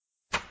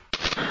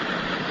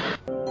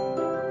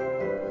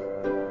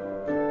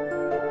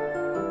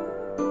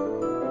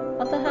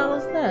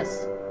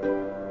Yes.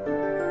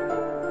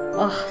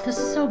 Ugh, this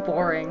is so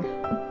boring.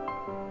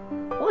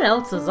 What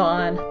else is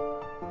on?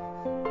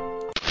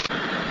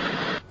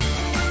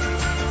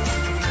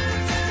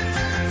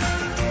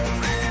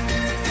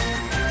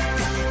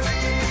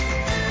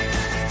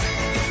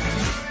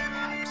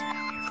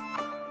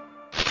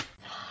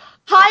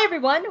 Hi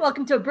everyone,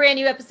 welcome to a brand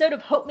new episode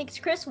of Hope Makes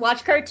Chris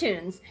Watch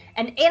Cartoons,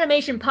 an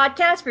animation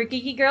podcast for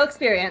Geeky Girl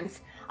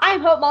Experience.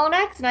 I'm Hope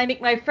Molinax, and I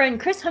make my friend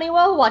Chris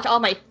Honeywell watch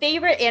all my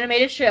favorite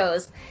animated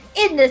shows.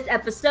 In this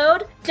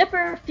episode,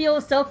 Dipper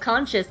feels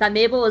self-conscious that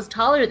Mabel is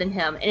taller than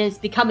him and is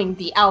becoming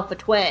the alpha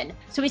twin,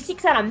 so he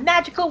seeks out a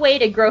magical way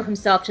to grow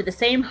himself to the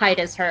same height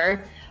as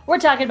her. We're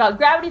talking about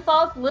Gravity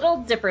Falls Little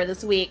Dipper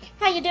this week.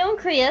 How you doing,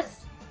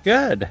 Chris?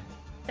 Good.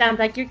 Sounds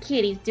like your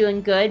kitty's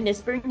doing good,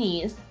 Miss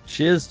Bernice.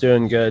 She is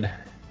doing good.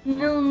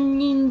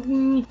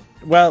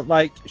 Well,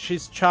 like,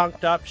 she's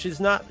chonked up. She's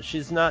not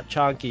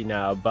chonky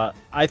now, but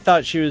I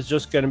thought she was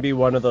just going to be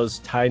one of those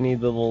tiny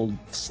little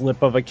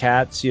slip of a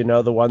cats, you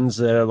know, the ones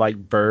that are like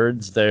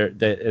birds.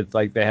 It's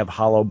like they have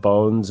hollow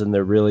bones and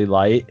they're really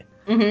light.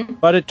 Mm-hmm.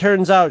 But it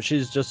turns out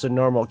she's just a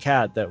normal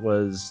cat that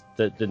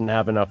didn't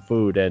have enough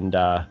food, and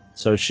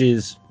so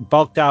she's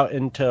bulked out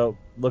into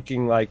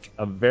looking like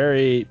a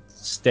very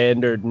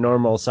standard,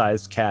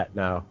 normal-sized cat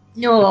now.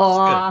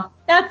 Aww,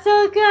 that's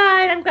so good.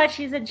 I'm glad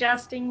she's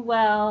adjusting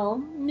well,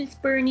 Miss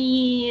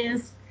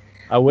Bernice.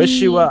 I wish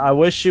she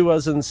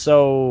wasn't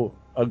so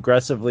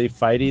aggressively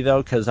fighty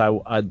though, because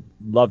I'd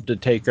love to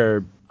take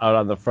her out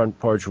on the front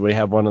porch. We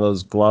have one of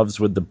those gloves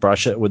with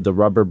the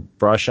rubber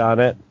brush on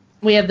it.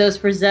 We have those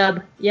for Zeb.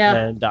 Yeah.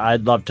 And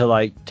I'd love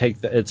to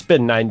it's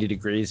been 90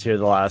 degrees here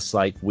the last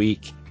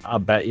week. I'll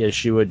bet you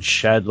she would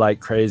shed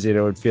like crazy and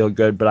it would feel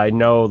good, but I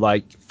know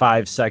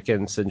 5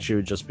 seconds and she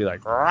would just be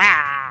like,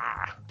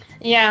 rah!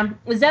 Yeah,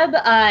 Zeb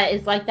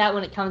is like that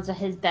when it comes to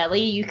his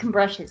belly. You can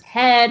brush his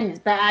head, his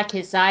back,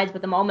 his sides,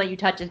 but the moment you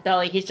touch his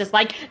belly, he's just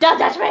like, don't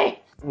touch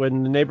me!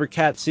 When the neighbor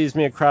cat sees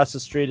me across the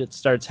street, it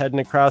starts heading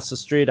across the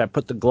street. I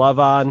put the glove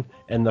on,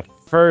 and the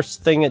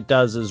first thing it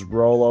does is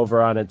roll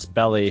over on its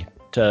belly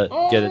to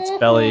get its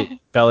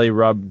belly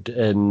rubbed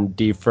and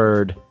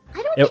defurred.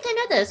 I don't think I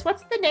know this.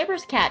 What's the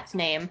neighbor's cat's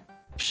name?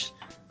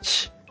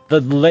 The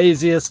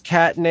laziest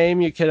cat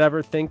name you could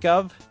ever think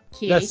of.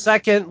 Kitty. The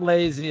second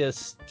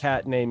laziest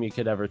cat name you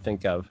could ever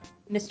think of.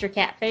 Mr.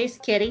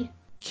 Catface, Kitty.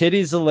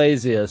 Kitty's the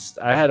laziest.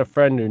 I had a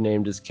friend who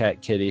named his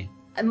cat Kitty.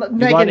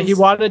 He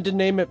wanted to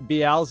name it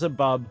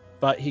Beelzebub,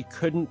 but he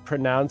couldn't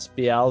pronounce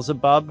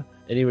Beelzebub,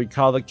 and he would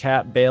call the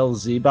cat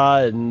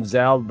Beelzeba and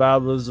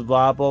Zalbab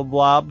blah blah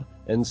blah,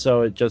 and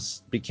so it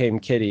just became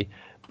Kitty.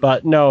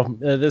 But no,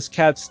 this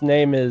cat's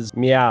name is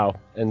Meow,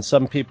 and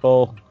some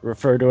people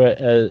refer to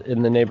it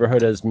in the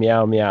neighborhood as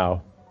Meow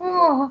Meow.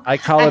 Oh, I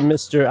call him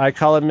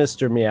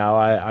Mr. Meow.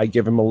 I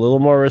give him a little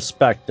more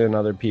respect than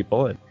other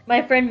people.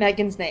 My friend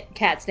Megan's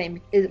cat's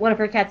name is one of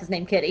her cats is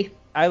named Kitty.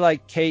 I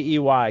like Key.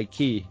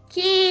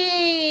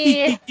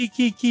 Key.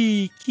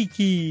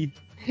 Key.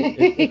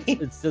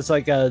 It's just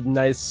like a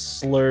nice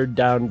slurred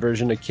down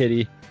version of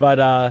Kitty.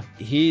 But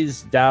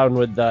he's down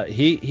with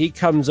he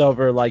comes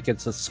over like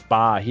it's a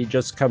spa. He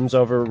just comes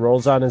over,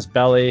 rolls on his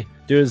belly,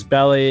 do his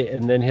belly,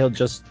 and then he'll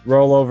just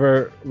roll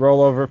over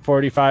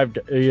 45,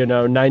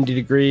 90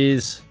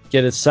 degrees,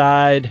 get his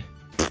side,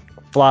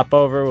 flop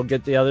over, we'll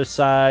get the other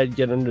side,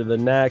 get under the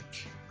neck,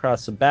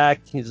 across the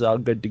back. He's all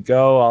good to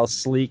go, all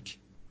sleek.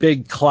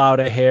 Big cloud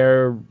of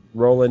hair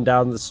rolling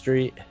down the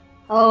street.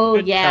 Oh,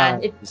 yeah.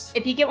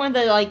 If you get one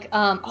of the,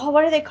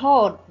 what are they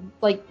called?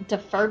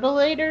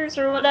 Defibrilators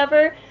or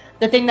whatever?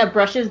 The thing that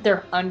brushes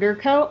their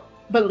undercoat,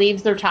 but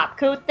leaves their top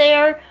coat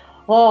there.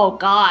 Oh,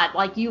 God.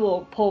 You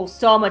will pull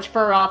so much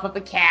fur off of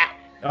a cat.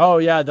 Oh,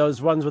 yeah.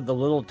 Those ones with the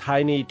little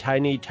tiny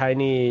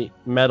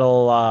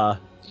metal,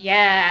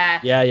 Yeah.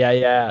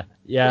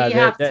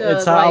 Yeah.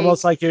 It's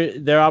almost like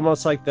they're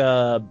almost like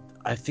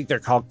I think they're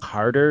called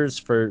carders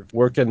for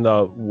working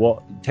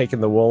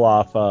taking the wool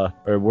off,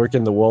 or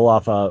working the wool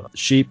off a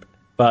sheep.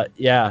 But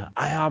yeah,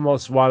 I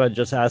almost want to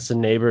just ask the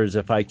neighbors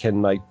if I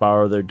can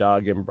borrow their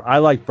dog. And I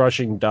like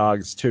brushing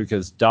dogs too,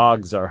 because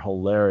dogs are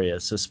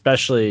hilarious,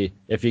 especially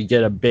if you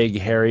get a big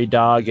hairy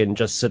dog and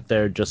just sit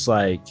there just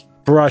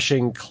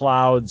brushing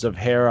clouds of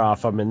hair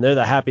off them. And they're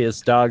the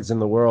happiest dogs in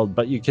the world,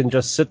 but you can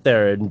just sit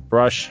there and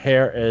brush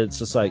hair. And it's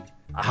just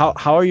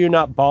how are you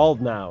not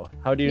bald now?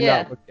 How do you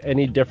not look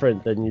any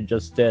different than you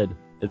just did?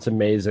 It's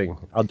amazing.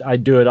 I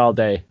do it all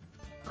day.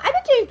 I've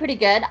been doing pretty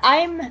good.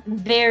 I'm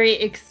very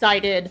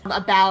excited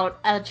about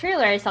a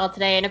trailer I saw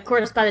today, and of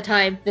course, by the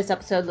time this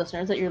episode,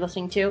 listeners, that you're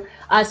listening to,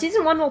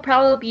 season 1 will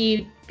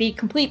probably be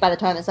complete by the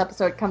time this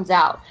episode comes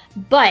out.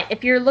 But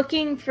if you're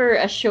looking for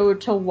a show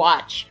to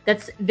watch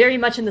that's very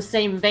much in the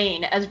same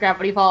vein as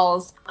Gravity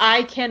Falls,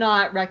 I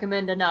cannot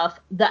recommend enough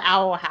The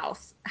Owl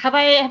House. Have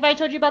I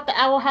told you about The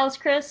Owl House,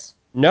 Chris?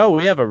 No,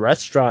 we have a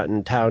restaurant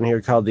in town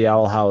here called the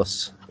Owl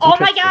House. Oh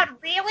my God,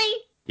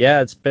 really? Yeah,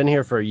 it's been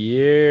here for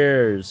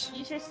years.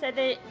 You should say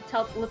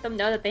that, let them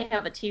know that they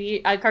have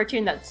a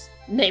cartoon that's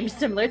named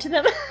similar to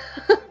them.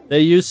 They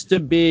used to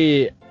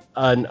be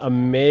an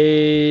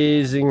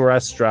amazing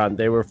restaurant.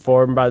 They were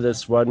formed by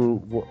this one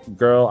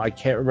girl. I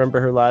can't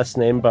remember her last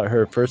name, but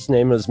her first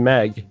name is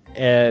Meg.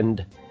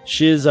 And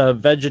she's a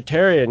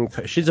vegetarian.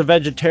 She's a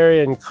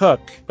vegetarian cook,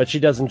 but she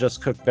doesn't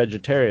just cook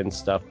vegetarian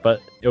stuff.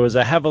 But it was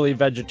a heavily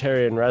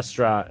vegetarian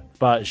restaurant.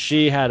 But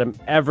she had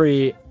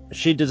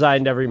she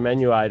designed every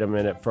menu item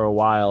in it for a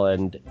while,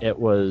 and it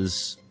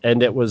was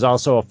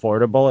also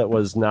affordable.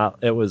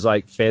 It was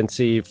like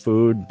fancy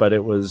food, but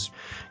it was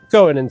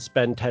go in and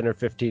spend $10 or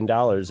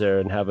 $15 there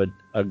and have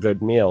a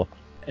good meal.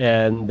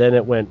 And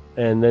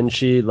then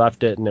she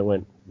left it and it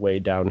went way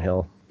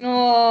downhill.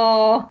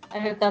 Oh, I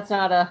hope that's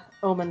not a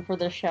omen for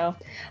this show.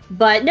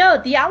 But no,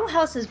 The Owl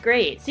House is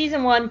great.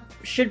 Season 1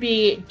 should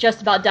be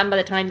just about done by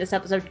the time this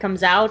episode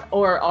comes out,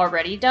 or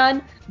already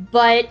done.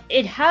 But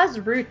it has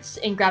roots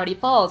in Gravity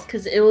Falls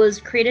because it was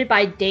created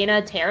by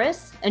Dana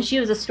Terrace, and she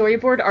was a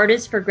storyboard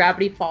artist for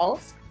Gravity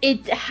Falls.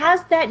 It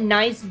has that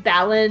nice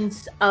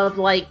balance of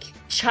like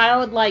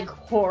childlike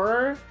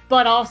horror,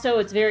 but also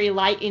it's very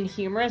light and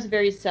humorous,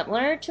 very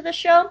similar to the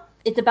show.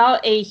 It's about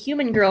a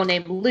human girl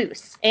named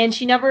Luce, and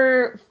she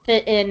never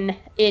fit in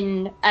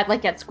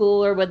at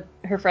school or with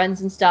her friends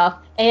and stuff.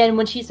 And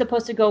when she's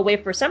supposed to go away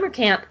for summer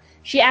camp,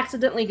 she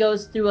accidentally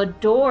goes through a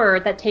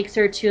door that takes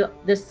her to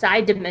this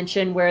side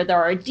dimension where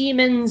there are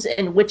demons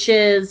and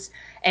witches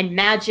and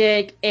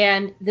magic,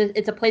 and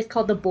it's a place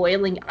called the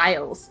Boiling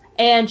Isles.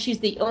 And she's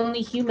the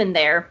only human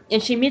there,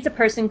 and she meets a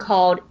person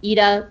called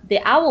Ida the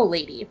Owl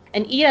Lady.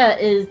 And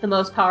Ida is the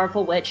most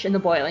powerful witch in the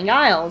Boiling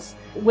Isles.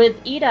 With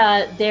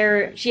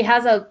Ida, she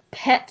has a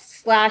pet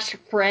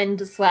 /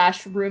 friend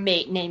 /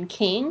 roommate named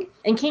King,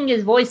 and King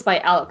is voiced by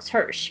Alex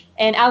Hirsch.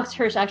 And Alex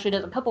Hirsch actually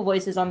does a couple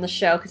voices on the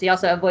show, because he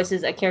also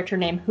voices a character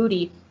named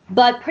Hootie.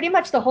 But pretty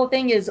much the whole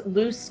thing is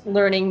Luce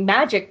learning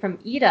magic from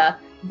Ida.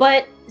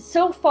 But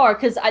so far,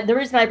 because the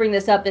reason I bring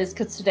this up is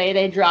because today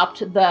they dropped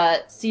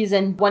the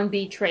season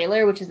 1B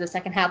trailer, which is the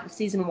second half of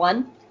season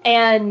 1.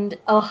 And,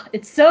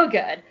 it's so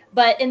good.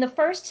 But in the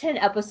first 10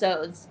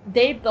 episodes,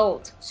 they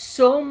built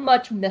so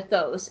much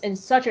mythos in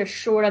such a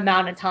short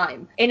amount of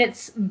time. And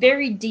it's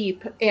very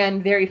deep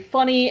and very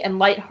funny and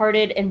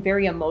lighthearted and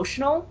very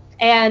emotional.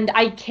 And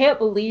I can't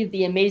believe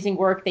the amazing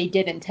work they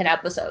did in 10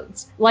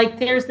 episodes. Like,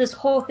 there's this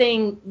whole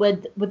thing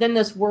within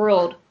this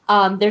world.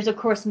 There's, of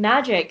course,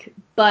 magic,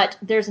 but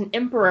there's an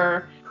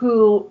emperor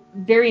who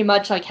very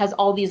much has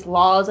all these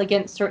laws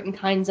against certain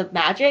kinds of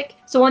magic.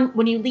 So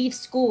when you leave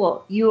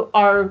school, you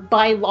are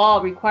by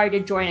law required to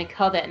join a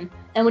coven.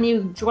 And when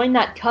you join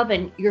that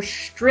coven, you're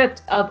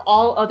stripped of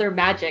all other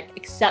magic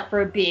except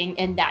for being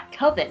in that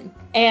coven.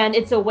 And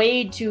it's a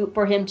way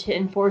for him to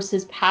enforce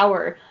his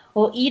power.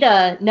 Well,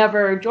 Ida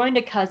never joined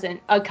a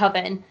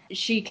coven.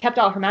 She kept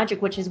all her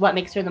magic, which is what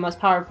makes her the most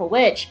powerful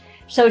witch.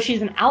 So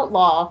she's an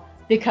outlaw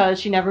because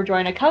she never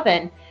joined a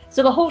coven.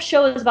 So the whole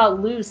show is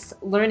about Luce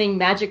learning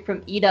magic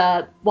from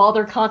Ida while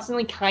they're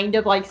constantly kind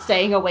of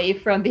staying away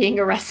from being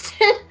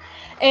arrested.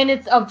 And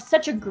it's of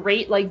such a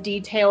great,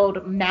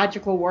 detailed,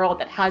 magical world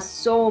that has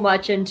so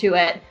much into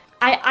it.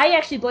 I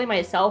actually blame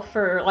myself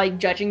for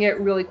judging it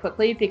really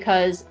quickly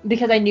because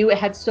I knew it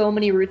had so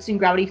many roots in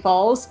Gravity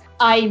Falls.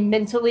 I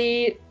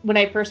mentally, when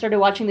I first started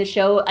watching the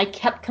show, I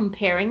kept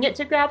comparing it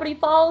to Gravity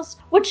Falls,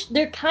 which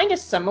they're kind of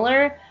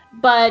similar,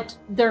 but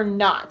they're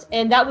not.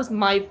 And that was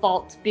my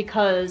fault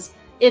because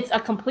it's a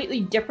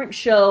completely different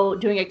show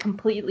doing a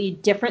completely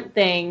different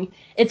thing.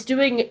 It's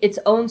doing its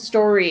own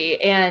story,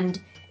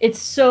 and it's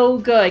so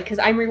good because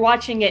I'm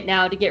rewatching it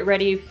now to get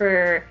ready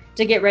for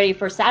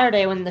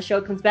Saturday when the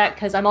show comes back,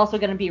 because I'm also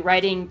going to be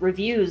writing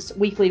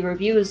weekly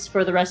reviews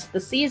for the rest of the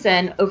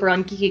season over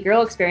on Geeky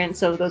Girl Experience,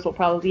 so those will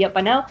probably be up by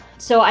now.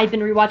 So I've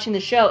been rewatching the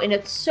show, and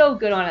it's so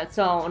good on its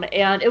own,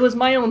 and it was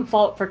my own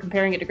fault for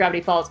comparing it to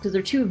Gravity Falls, because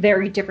they're two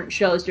very different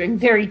shows doing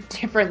very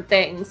different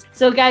things.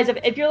 So guys,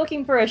 if you're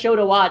looking for a show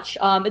to watch,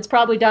 it's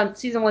probably done.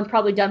 Season 1's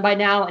probably done by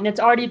now, and it's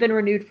already been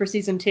renewed for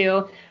season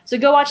 2. So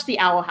go watch The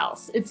Owl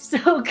House. It's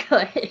so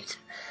good.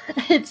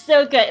 It's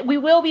so good. We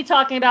will be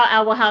talking about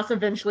Owl House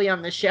eventually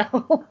on the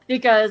show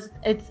because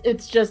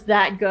it's just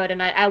that good,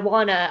 and I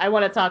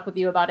wanna talk with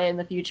you about it in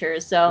the future.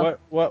 So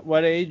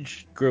what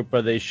age group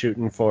are they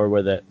shooting for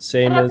with it?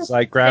 Same as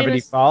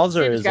Gravity Falls,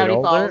 or is it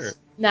older?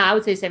 No, I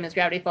would say same as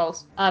Gravity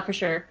Falls, for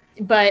sure.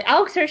 But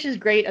Alex Hirsch is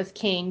great as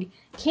King.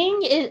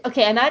 King is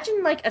okay.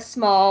 Imagine a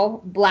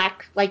small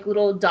black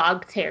little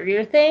dog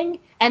terrier thing,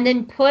 and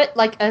then put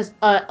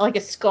a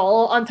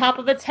skull on top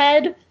of its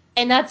head.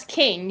 And that's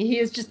King. He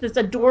is just this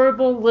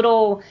adorable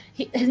little...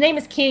 his name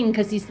is King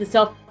because he's the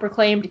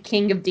self-proclaimed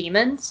king of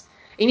demons.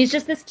 And he's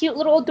just this cute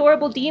little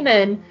adorable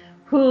demon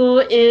who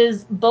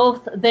is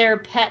both their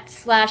pet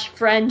 /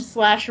 friend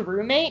 /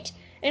 roommate.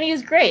 And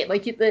he's great.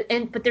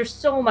 But there's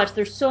so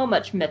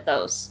much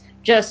mythos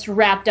just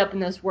wrapped up in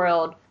this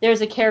world.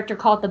 There's a character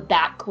called the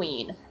Bat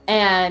Queen.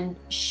 And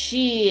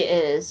she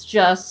is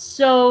just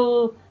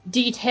so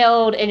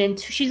detailed, and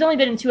she's only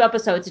been in 2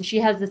 episodes, and she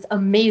has this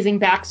amazing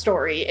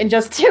backstory in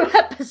just 2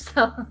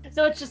 episodes.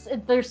 So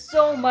there's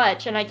so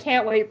much, and I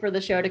can't wait for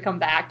the show to come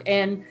back.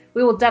 And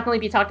we will definitely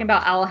be talking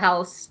about Owl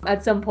House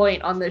at some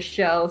point on this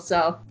show.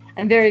 So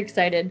I'm very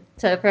excited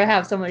to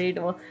have somebody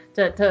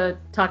to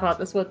talk about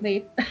this with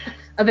me.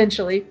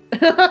 Eventually.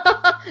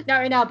 Not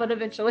right now, but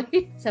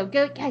eventually. So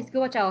guys,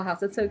 go watch Owl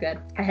House. It's so good.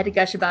 I had to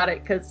gush about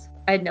it because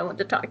I had no one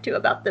to talk to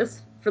about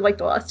this for like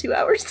the last 2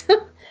 hours.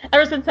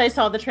 Ever since I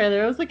saw the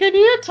trailer, I was like, I need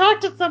to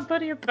talk to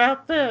somebody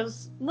about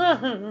this.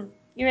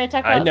 You ready to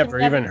talk about I never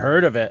even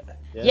heard of it.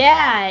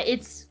 Yeah,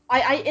 it's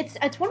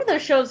one of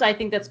those shows I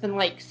think that's been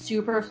like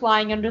super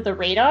flying under the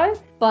radar,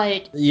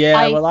 but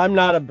well, I'm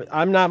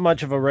not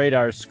much of a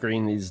radar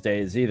screen these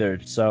days either,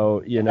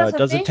 so it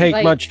doesn't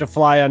take much to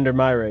fly under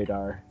my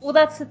radar. Well,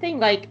 that's the thing.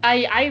 Like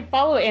I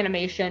follow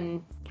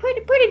animation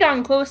pretty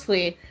darn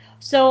closely,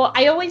 so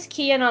I always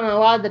key in on a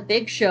lot of the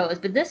big shows,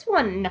 but this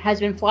one has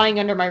been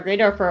flying under my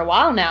radar for a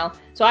while now.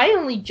 So I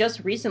only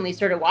just recently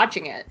started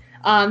watching it,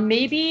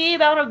 maybe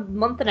about a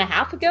month and a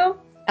half ago.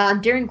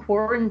 During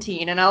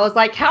quarantine, and I was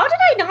like, how did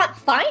I not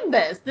find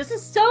this? This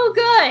is so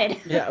good.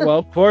 Yeah,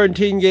 well,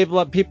 quarantine gave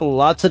people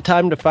lots of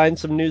time to find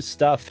some new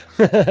stuff.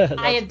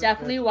 I have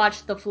definitely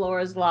watched The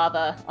Floor is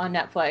Lava on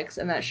Netflix,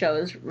 and that show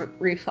is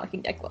fucking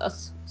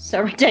ridiculous.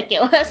 So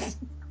ridiculous.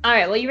 All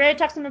right, well, you ready to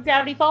talk some of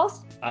Gravity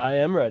Falls? I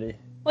am ready.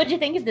 What did you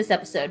think of this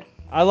episode?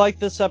 I like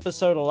this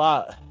episode a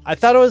lot. I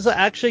thought it was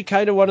actually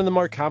kind of one of the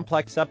more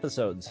complex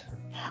episodes.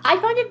 I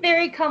find it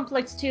very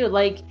complex too.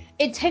 Like,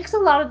 it takes a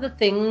lot of the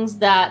things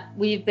that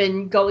we've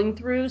been going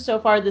through so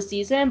far this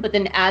season, but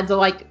then adds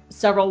like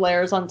several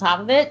layers on top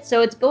of it.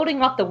 So it's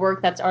building off the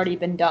work that's already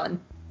been done.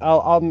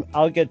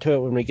 I'll get to it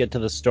when we get to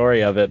the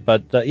story of it,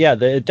 but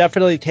it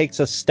definitely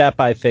takes a step,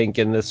 I think,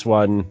 in this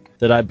one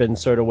that I've been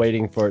sort of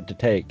waiting for it to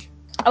take.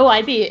 Oh,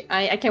 I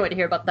can't wait to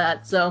hear about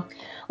that. So,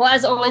 well,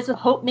 as always,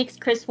 Hope Makes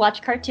Chris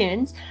Watch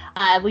Cartoons.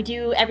 We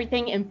do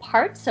everything in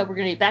parts, so we're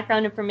going to do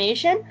background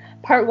information.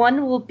 Part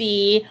 1 will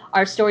be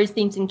our stories,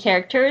 themes, and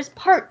characters.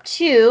 Part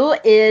 2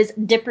 is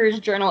Dipper's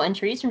journal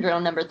entries from journal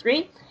number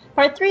 3.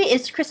 Part 3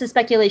 is Chris's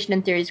speculation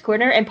and theories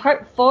corner, and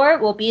Part 4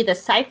 will be the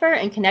cipher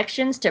and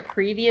connections to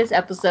previous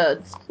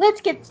episodes.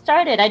 Let's get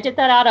started. I did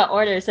that out of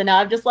order, so now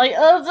I'm just like,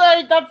 oh,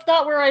 sorry, that's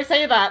not where I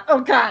say that.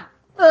 Oh, God.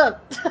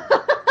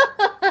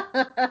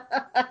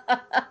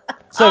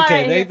 It's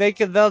okay.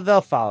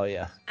 They'll follow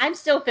you. I'm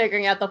still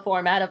figuring out the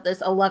format of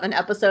this 11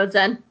 episodes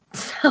in.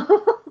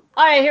 All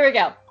right, here we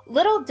go.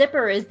 Little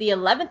Dipper is the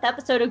 11th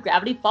episode of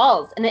Gravity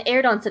Falls, and it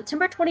aired on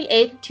September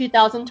 28,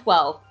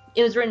 2012.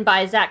 It was written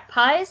by Zach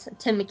Pies,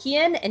 Tim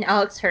McKeon, and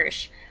Alex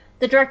Hirsch.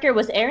 The director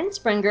was Aaron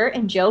Springer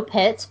and Joe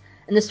Pitt,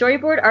 and the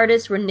storyboard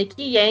artists were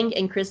Nikki Yang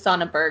and Chris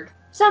Sonnenberg.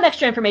 Some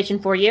extra information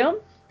for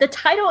you. The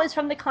title is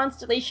from the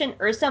constellation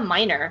Ursa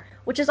Minor,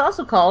 which is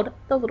also called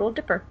the Little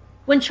Dipper.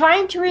 When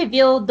trying to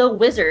reveal the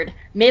wizard,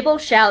 Mabel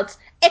shouts,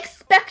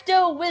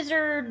 Expecto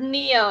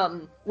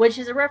Wizardnium, which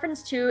is a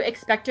reference to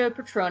Expecto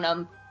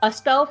Patronum, a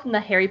spell from the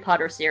Harry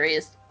Potter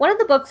series. One of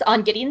the books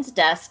on Gideon's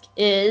desk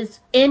is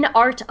In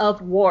Art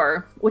of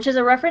War, which is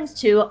a reference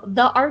to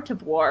The Art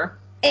of War.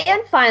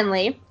 And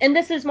finally, and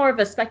this is more of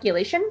a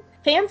speculation,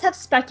 fans have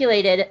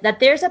speculated that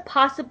there's a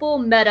possible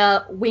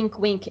meta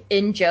wink-wink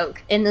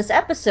in-joke in this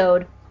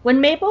episode.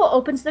 When Mabel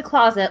opens the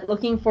closet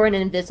looking for an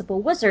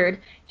invisible wizard,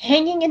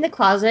 hanging in the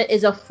closet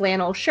is a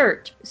flannel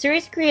shirt.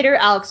 Series creator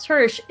Alex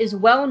Hirsch is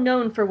well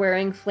known for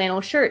wearing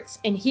flannel shirts,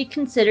 and he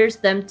considers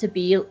them to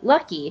be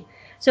lucky.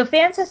 So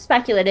fans have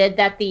speculated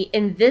that the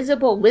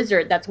invisible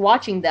wizard that's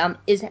watching them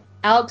is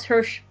Alex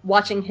Hirsch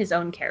watching his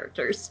own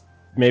characters.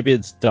 Maybe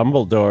it's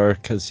Dumbledore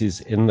because he's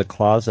in the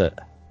closet.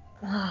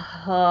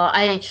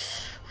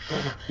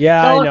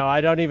 Yeah, I know.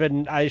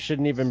 I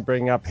shouldn't even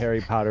bring up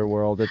Harry Potter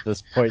world at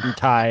this point in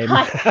time.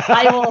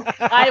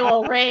 I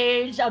will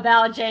rage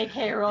about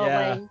J.K.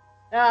 Rowling.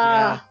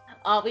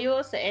 All we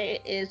will say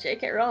is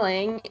J.K.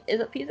 Rowling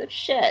is a piece of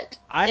shit.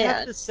 I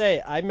have to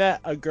say, I met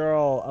a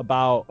girl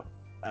about,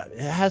 it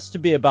has to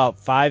be about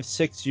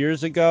 5-6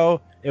 years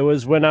ago. It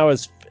was when I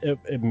was,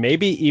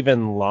 maybe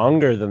even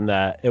longer than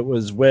that. It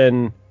was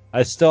when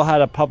I still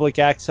had a public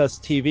access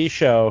TV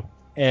show,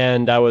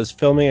 and I was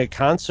filming a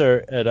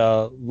concert at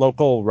a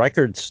local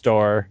record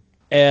store,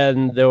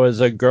 and there was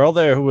a girl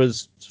there who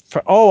was,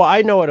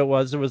 I know what it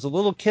was. There was a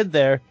little kid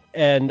there,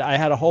 and I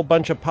had a whole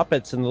bunch of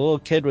puppets, and the little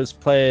kid was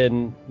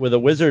playing with a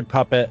wizard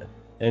puppet,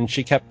 and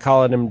she kept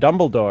calling him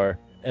Dumbledore.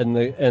 And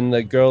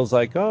the girl's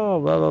like, oh,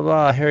 blah, blah,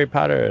 blah, Harry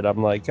Potter. And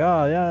I'm like,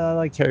 oh, yeah, I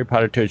like Harry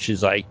Potter too. And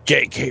she's like,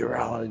 J.K.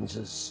 Rowling's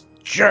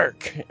a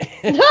jerk.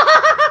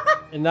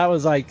 And that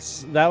was like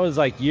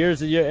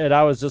years and years. And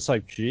I was just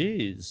like,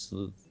 geez,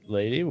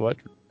 lady, what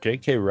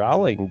J.K.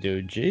 Rowling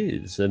do?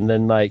 Jeez. And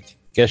then,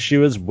 guess she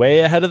was way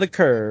ahead of the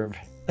curve.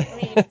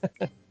 I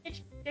mean,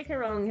 J.K.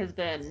 Rowling has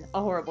been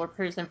a horrible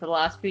person for the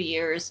last few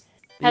years.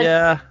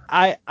 Yeah,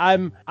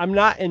 I'm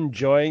not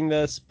enjoying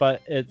this,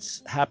 but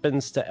it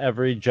happens to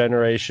every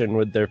generation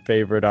with their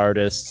favorite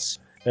artists.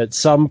 At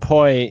some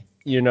point,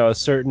 a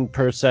certain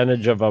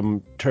percentage of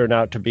them turn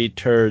out to be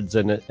turds,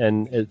 and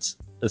it's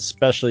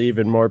especially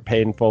even more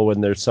painful when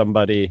there's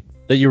somebody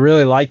that you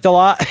really liked a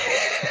lot.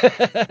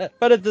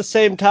 But at the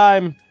same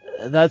time,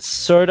 that's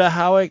sort of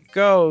how it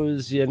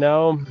goes, I'm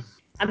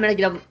going to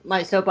get up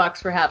my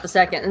soapbox for half a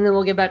second, and then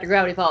we'll get back to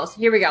Gravity Falls.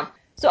 Here we go.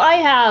 So I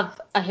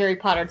have a Harry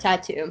Potter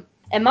tattoo,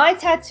 and my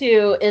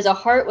tattoo is a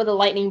heart with a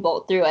lightning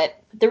bolt through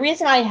it. The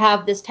reason I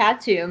have this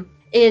tattoo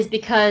is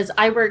because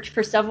I worked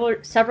for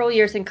several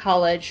years in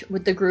college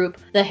with the group,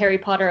 the Harry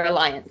Potter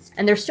Alliance,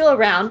 and they're still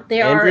around.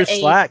 Andrew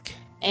Slack.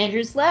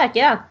 Andrew Slack,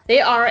 yeah. They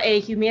are a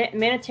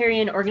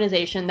humanitarian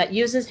organization that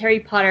uses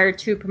Harry Potter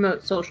to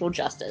promote social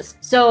justice.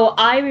 So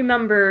I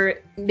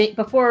remember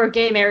before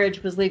gay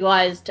marriage was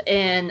legalized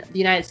in the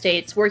United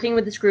States, working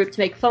with this group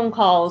to make phone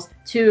calls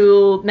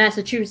to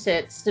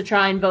Massachusetts to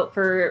try and vote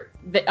for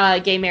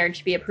gay marriage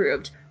to be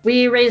approved.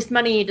 We raised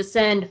money to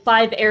send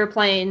 5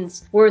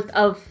 airplanes worth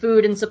of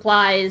food and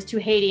supplies to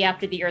Haiti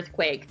after the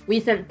earthquake. We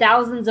sent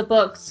thousands of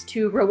books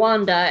to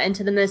Rwanda and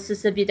to the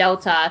Mississippi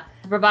Delta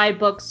to provide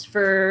books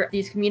for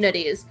these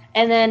communities.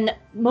 And then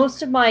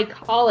most of my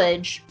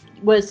college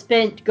was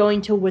spent going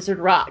to Wizard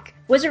Rock.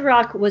 Wizard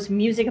Rock was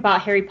music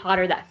about Harry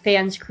Potter that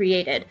fans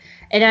created.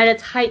 And at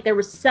its height, there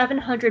were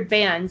 700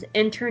 bands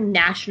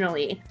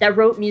internationally that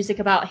wrote music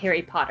about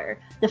Harry Potter.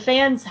 The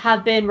fans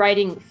have been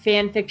writing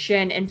fan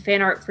fiction and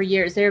fan art for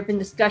years. There have been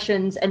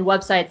discussions and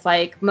websites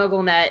like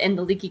MuggleNet and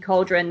the Leaky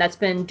Cauldron that's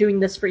been doing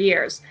this for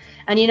years.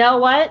 And you know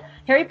what?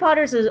 Harry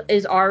Potter's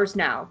is ours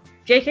now.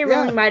 J.K.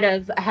 Rowling might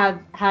have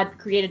had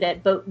created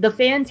it, but the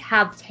fans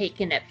have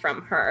taken it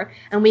from her,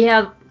 and we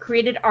have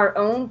created our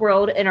own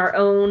world and our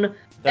own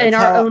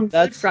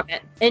food from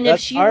it. And if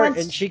she art,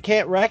 and she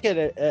can't wreck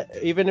it,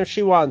 even if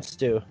she wants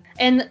to.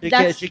 And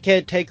she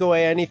can't take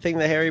away anything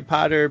the Harry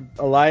Potter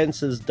Alliance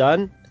has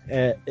done.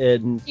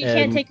 You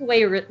can't take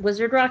away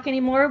Wizard Rock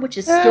anymore, which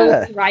is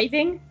still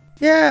thriving.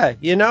 Yeah,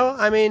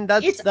 I mean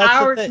that's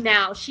ours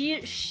now.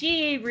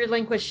 She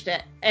relinquished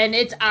it, and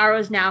it's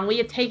ours now. And we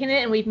have taken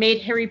it and we've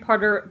made Harry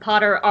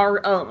Potter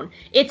our own.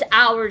 It's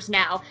ours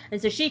now,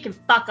 and so she can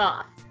fuck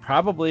off.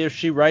 Probably if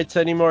she writes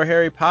any more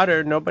Harry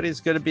Potter, nobody's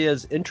going to be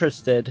as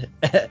interested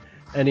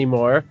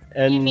anymore.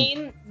 And you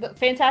mean the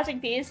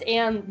Fantastic Beasts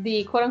and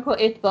the quote-unquote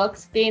 8th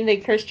books being the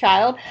Cursed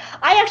Child?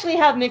 I actually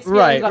have mixed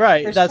feelings about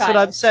the Cursed That's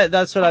Child.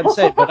 That's what I'm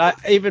saying. But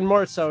even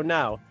more so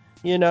now.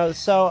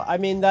 So I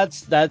mean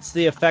that's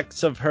the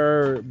effects of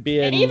her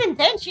being. And even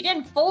then, she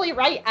didn't fully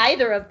write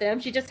either of them.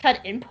 She just had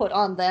input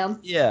on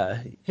them.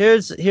 Yeah.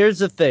 Here's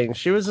the thing.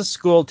 She was a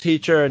school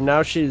teacher, and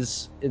now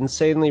she's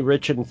insanely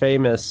rich and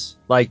famous.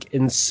 Like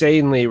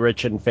insanely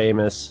rich and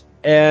famous.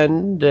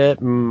 And it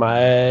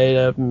might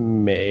have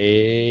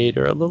made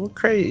her a little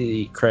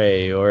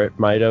cray, or it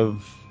might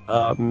have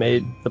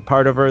made the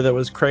part of her that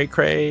was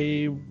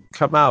cray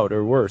come out,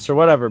 or worse, or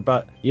whatever.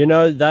 But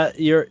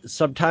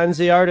sometimes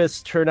the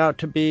artists turn out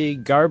to be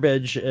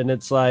garbage, and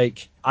it's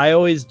like I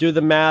always do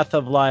the math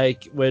of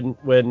like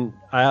when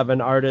I have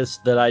an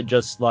artist that I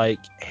just like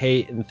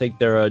hate and think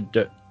they're a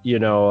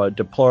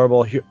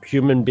deplorable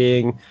human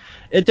being.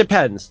 It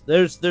depends.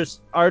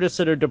 There's artists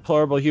that are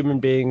deplorable human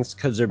beings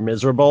because they're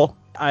miserable.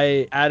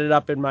 I add it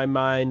up in my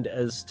mind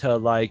as to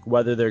like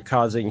whether they're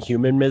causing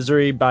human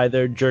misery by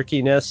their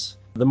jerkiness.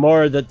 The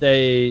more that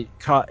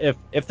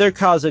if they're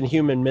causing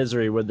human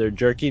misery with their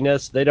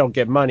jerkiness, they don't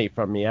get money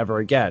from me ever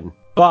again.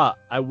 But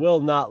I will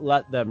not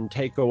let them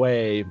take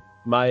away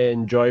my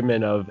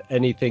enjoyment of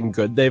anything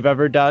good they've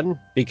ever done,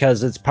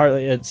 because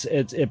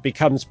it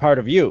becomes part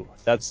of you.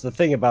 That's the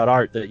thing about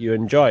art that you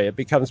enjoy. It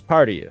becomes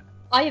part of you.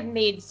 I have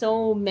made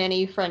so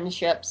many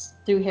friendships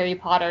through Harry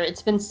Potter.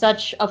 It's been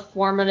such a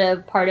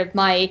formative part of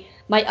my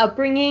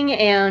upbringing,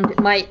 and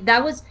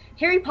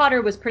Harry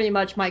Potter was pretty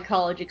much my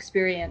college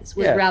experience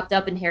wrapped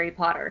up in Harry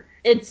Potter.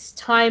 It's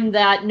time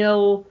that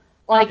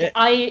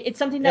it's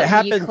something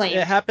that we claim.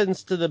 It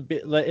happens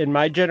to in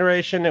my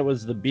generation, it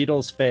was the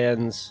Beatles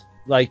fans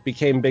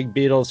became big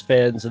Beatles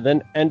fans and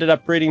then ended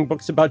up reading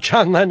books about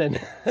John Lennon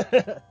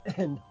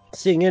and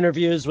seeing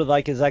interviews with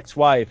his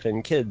ex-wife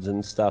and kids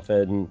and stuff,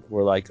 and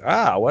we're like,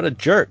 what a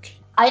jerk.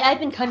 I've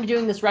been kind of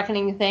doing this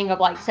reckoning thing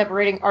of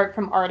separating art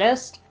from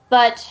artist,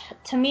 but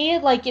to me,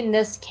 in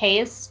this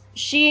case,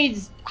 she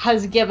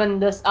has given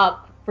this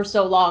up for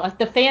so long.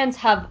 The fans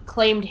have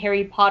claimed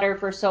Harry Potter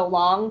for so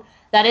long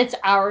that it's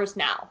ours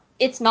now.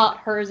 It's not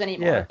hers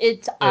anymore. Yeah.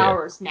 It's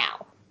ours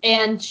now.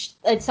 And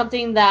it's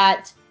something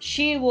that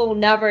she will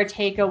never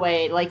take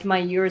away, my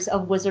years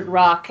of Wizard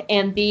Rock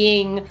and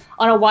being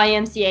on a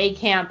YMCA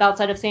camp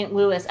outside of St.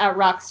 Louis at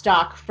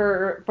Rockstock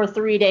for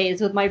 3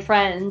 days with my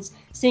friends,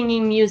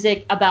 singing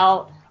music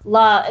about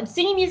love,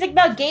 singing music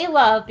about gay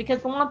love,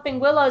 because the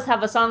Whomping Willows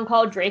have a song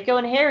called Draco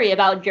and Harry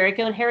about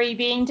Draco and Harry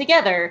being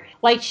together.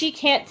 She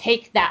can't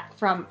take that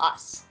from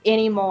us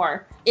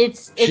anymore.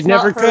 It's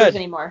not hers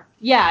anymore.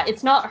 Yeah,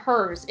 it's not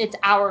hers. It's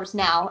ours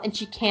now, and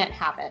she can't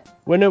have it.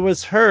 When it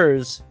was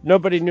hers,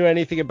 nobody knew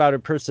anything about her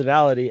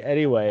personality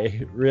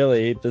anyway,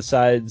 really,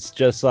 besides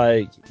just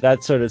that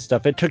sort of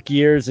stuff. It took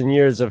years and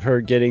years of her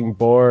getting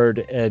bored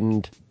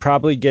and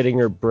probably getting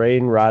her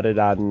brain rotted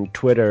on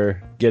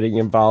Twitter, getting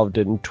involved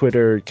in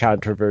Twitter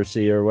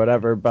controversy or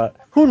whatever. But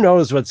who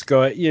knows what's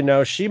going,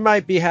 she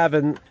might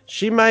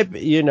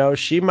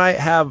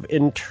have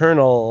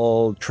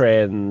internal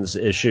trans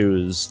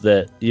issues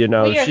that,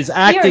 she's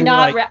acting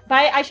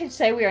I should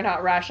say we are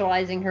not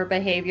rationalizing her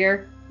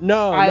behavior.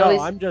 No,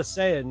 I'm just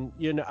saying,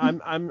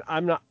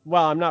 I'm not,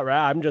 well, I'm not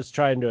right. I'm just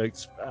trying to,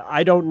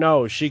 I don't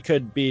know. She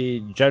could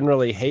be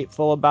generally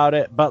hateful about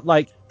it, but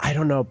like, I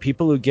don't know.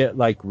 People who get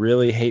like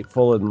really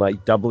hateful and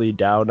like doubly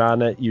down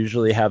on it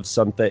usually have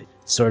something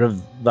sort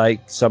of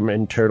like some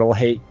internal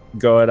hate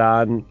going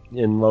on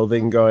and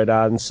loathing going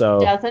on. So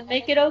doesn't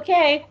make it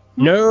okay.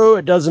 No,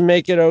 it doesn't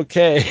make it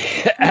okay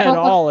at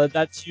all. And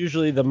that's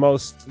usually the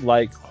most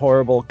like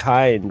horrible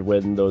kind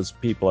when those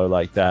people are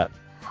like that.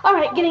 All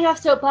right, getting off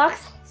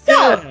soapbox. So,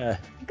 yeah.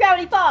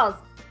 Gravity Falls.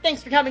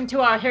 Thanks for coming to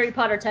our Harry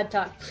Potter TED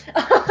Talk.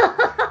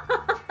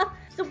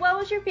 So what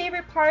was your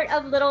favorite part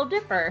of Little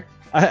Dipper?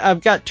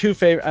 I've got two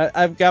favorite.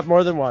 I've got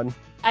more than one.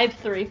 I have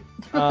three.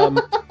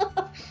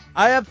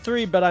 I have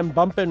three, but I'm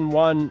bumping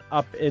one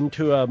up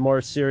into a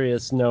more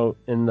serious note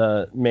in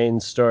the main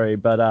story.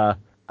 But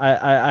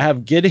I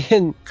have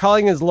Gideon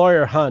calling his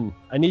lawyer Hun.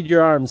 I need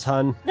your arms,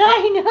 Hun.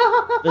 I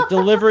know. The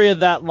delivery of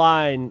that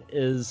line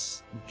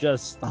is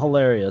just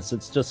hilarious.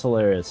 It's just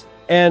hilarious.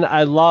 And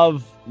I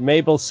love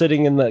Mabel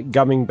sitting in the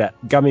gummy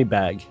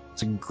bag.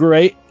 It's a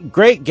great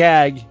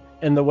gag.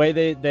 And the way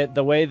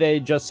they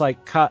just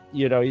like cut,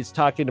 he's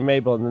talking to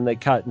Mabel and then they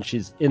cut and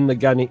she's in the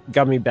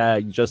gummy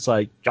bag, just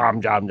like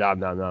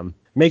jom,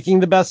 making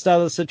the best out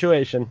of the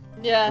situation.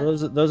 Yeah.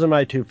 Those are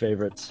my two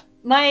favorites.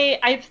 I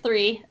have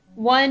three.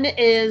 One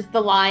is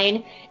the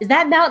line, is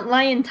that mountain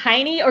lion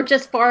tiny or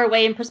just far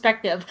away in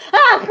perspective?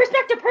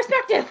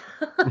 Perspective!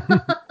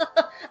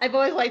 I've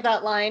always liked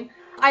that line.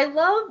 I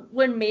love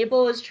when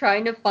Mabel is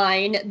trying to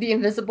find the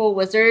invisible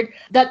wizard,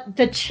 that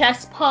the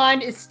chess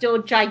pawn is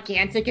still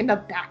gigantic in the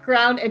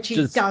background and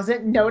she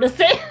doesn't notice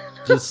it.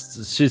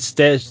 She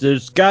stays.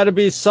 There's got to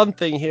be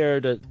something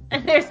here to.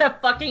 And there's a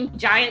fucking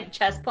giant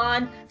chess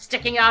pawn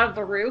sticking out of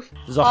the roof.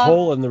 There's a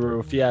hole in the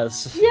roof,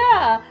 yes.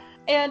 Yeah.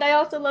 And I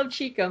also love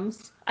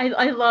Cheekums.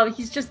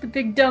 He's just a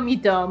big dummy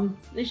dumb.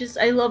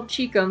 I love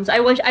Cheekums.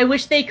 I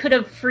wish they could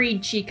have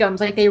freed Cheekums,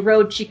 like they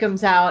rode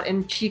Cheekums out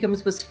and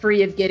Cheekums was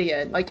free of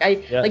Gideon.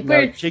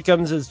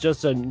 Cheekums is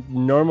just a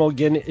normal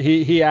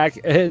guinea.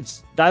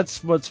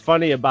 That's what's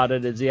funny about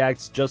it, is he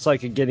acts just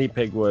like a guinea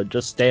pig would.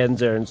 Just stands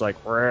there and is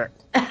like, Rrr.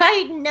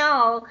 I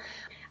know.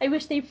 I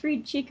wish they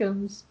freed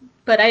Cheekums,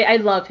 but I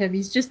love him.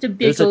 He's just a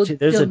big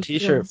There's a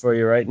T-shirt for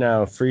you right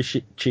now. Free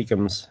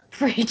Cheekums.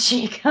 Free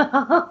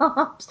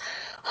Cheekums.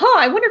 Huh,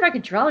 I wonder if I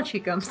could draw a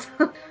Cheekums.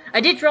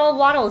 I did draw a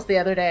Waddles the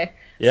other day,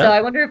 so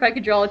I wonder if I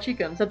could draw a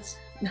Cheekums.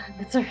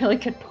 That's a really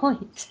good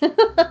point.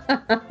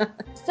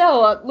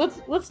 So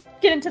let's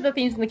get into the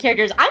themes and the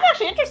characters. I'm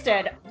actually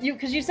interested,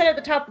 because you said at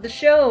the top of the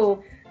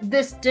show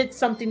this did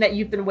something that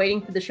you've been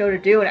waiting for the show to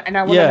do, and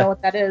I want to know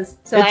what that is.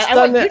 So I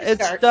want you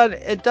to start.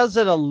 It does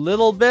it a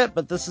little bit,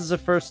 but this is the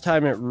first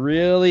time it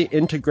really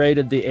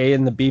integrated the A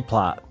and the B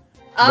plot.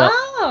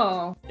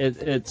 Oh.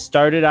 It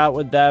started out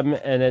with them,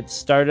 and it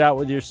started out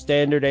with your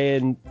standard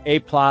A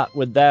plot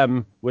with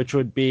them, which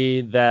would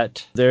be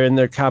that they're in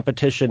their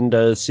competition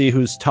to see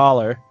who's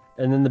taller.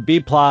 And then the B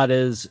plot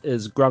is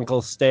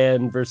Grunkle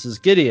Stan versus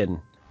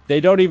Gideon. They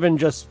don't even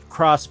just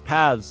cross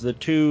paths. The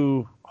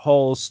two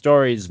whole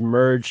stories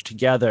merge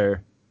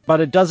together.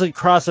 But it doesn't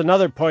cross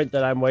another point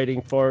that I'm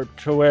waiting for,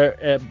 to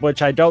where,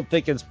 which I don't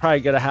think is probably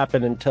going to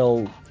happen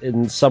until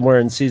somewhere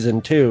in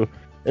season 2,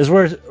 is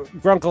where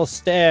Grunkle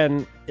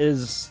Stan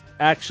is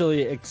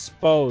actually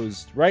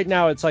exposed. Right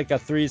now it's like a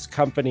Three's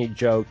Company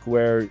joke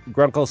where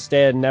Grunkle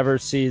Stan never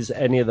sees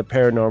any of the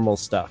paranormal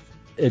stuff.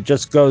 It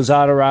just goes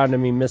on around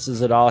him. He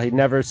misses it all. He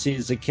never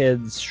sees the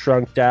kids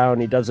shrunk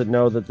down. He doesn't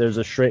know that there's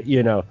a shrink,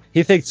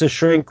 He thinks a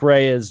shrink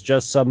ray is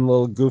just some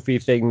little goofy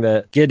thing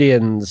that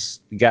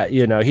Gideon's got,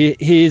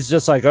 He's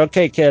just like,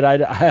 okay, kid,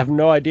 I have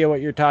no idea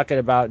what you're talking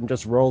about, and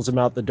just rolls him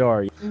out the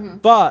door. Mm-hmm.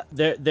 But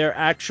their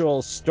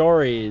actual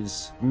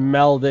stories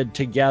melded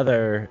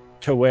together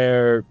to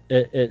where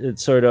it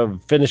sort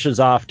of finishes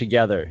off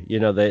together.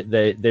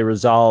 They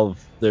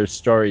resolve their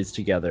stories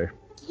together.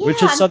 Yeah,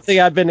 which is something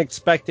I've been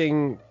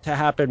expecting to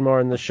happen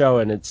more in the show,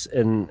 and it's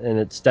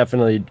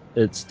definitely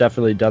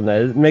done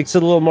that. It makes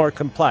it a little more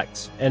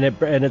complex, and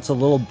it's a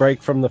little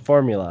break from the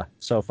formula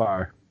so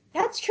far.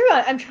 That's true.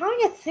 I'm trying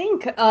to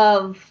think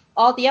of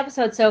all the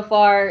episodes so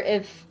far,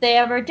 if they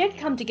ever did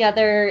come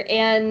together,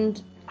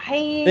 and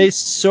they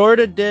sort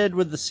of did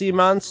with the sea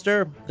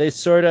monster. They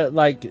sort of,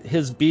 like,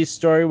 his B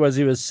story was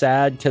he was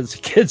sad because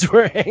the kids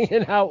were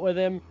hanging out with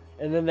him.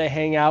 And then they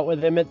hang out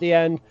with him at the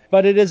end.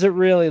 But it isn't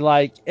really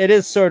it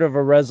is sort of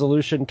a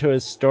resolution to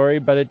his story,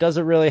 but it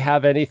doesn't really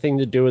have anything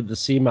to do with the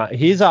sea monster.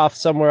 He's off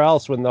somewhere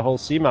else when the whole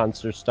sea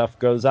monster stuff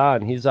goes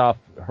on. He's off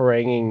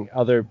haranguing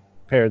other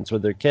parents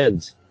with their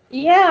kids.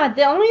 Yeah,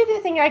 the only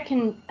other thing I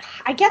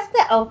guess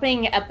the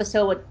opening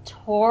episode with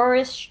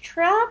Tourist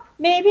Trap,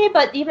 maybe,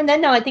 but even then,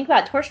 no, I think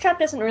about it, Tourist Trap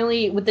doesn't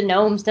really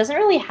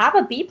have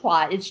a B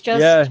plot. It's just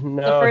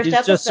the first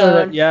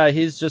episode.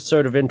 He's just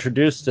sort of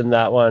introduced in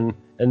that one,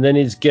 and then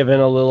he's given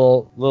a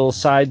little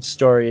side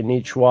story in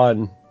each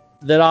one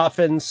that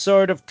often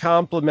sort of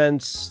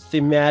complements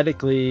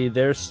thematically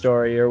their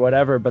story or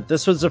whatever. But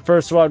this was the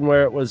first one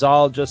where it was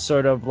all just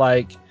sort of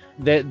like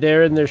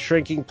they're in their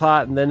shrinking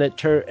plot, and then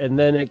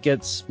it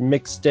gets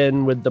mixed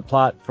in with the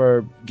plot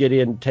for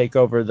Gideon to take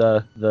over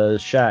the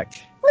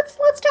shack.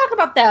 Let's talk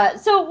about that.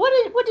 So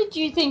what did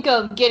you think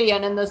of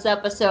Gideon in this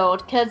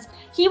episode? Because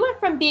he went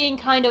from being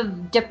kind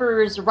of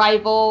Dipper's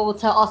rival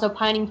to also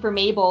pining for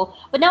Mabel,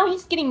 but now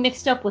he's getting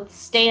mixed up with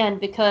Stan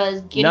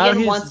because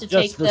Gideon wants to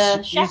take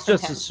the shack from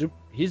him.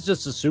 He's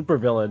just a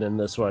supervillain in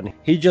this one.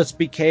 He just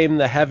became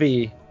the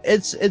heavy.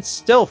 It's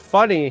still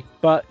funny,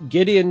 but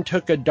Gideon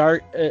took a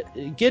dark.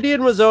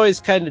 Gideon was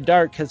always kind of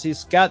dark because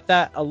he's got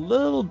that a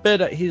little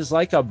bit. He's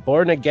like a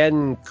born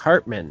again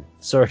Cartman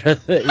sort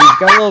of. He's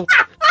got a little.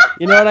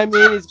 You know what I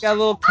mean? He's got a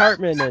little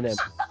Cartman in him.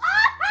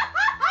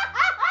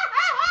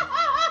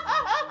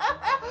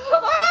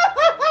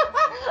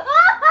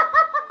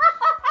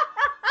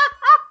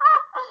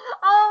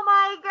 Oh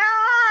my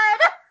god!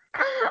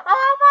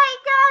 Oh my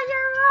god,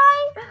 you're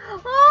right!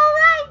 Oh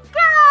my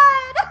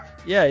god!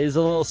 Yeah, he's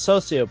a little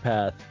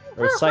sociopath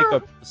or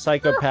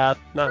psychopath.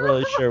 Not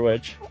really sure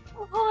which.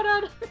 Hold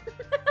on.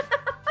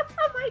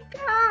 Oh my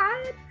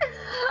god!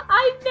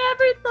 I've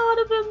never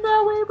thought of him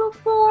that way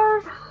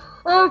before.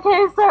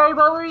 Okay, sorry,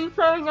 what were you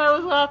saying? I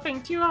was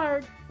laughing too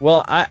hard.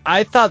 Well,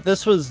 I thought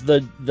this was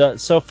the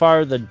so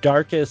far the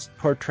darkest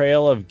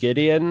portrayal of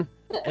Gideon,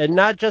 and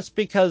not just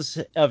because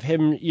of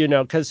him,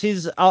 because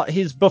he's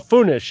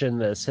buffoonish in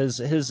this.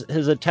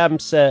 His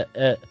attempts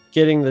at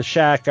getting the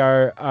shack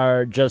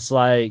are just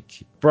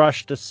like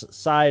brushed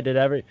aside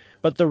at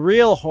but the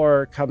real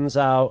horror comes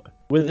out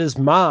with his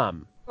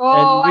mom.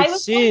 Oh, I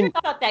was wondering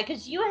about that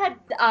because you had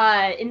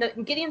in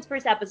Gideon's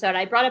first episode,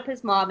 I brought up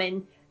his mom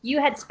and. You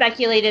had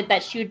speculated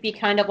that she would be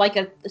kind of like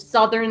a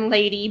Southern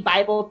lady,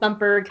 Bible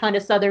thumper, kind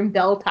of Southern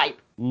belle type.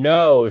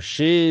 No,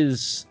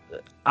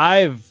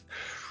 I've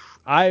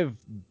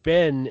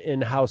been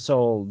in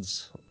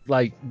households,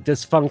 like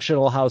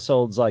dysfunctional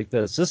households like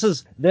this. This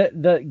is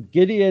the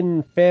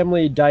Gideon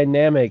family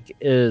dynamic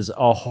is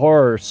a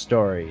horror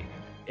story.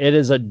 It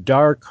is a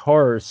dark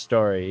horror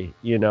story,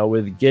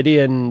 with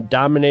Gideon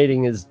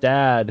dominating his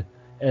dad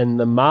and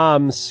the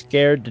mom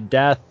scared to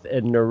death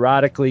and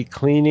neurotically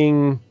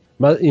cleaning.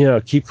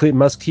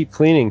 Must keep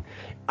cleaning.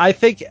 I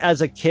think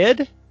as a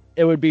kid,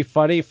 it would be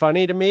funny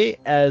to me.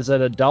 As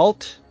an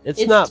adult,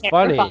 it's not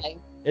terrifying. Funny.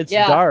 It's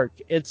dark.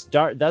 It's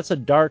dark. That's a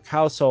dark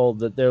household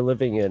that they're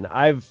living in.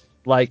 I've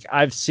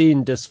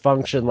seen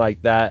dysfunction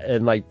like that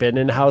and been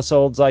in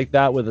households like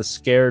that with a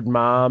scared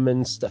mom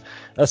and stuff.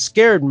 A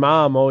scared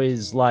mom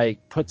always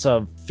puts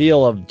a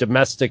feel of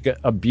domestic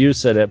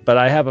abuse in it, but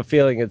I have a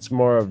feeling it's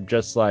more of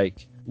just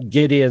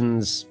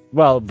Gideon's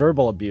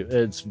verbal abuse.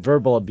 It's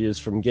verbal abuse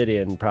from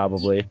Gideon,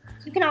 probably.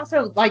 You can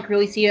also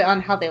really see it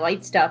on how they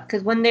light stuff,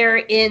 because when they're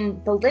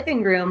in the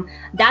living room,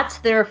 that's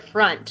their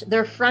front.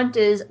 Their front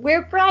is,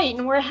 we're bright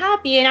and we're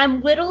happy and I'm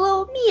little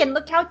old me and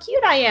look how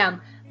cute I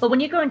am. But when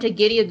you go into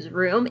Gideon's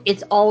room,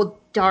 it's all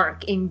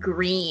dark and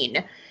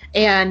green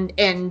and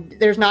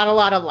there's not a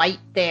lot of light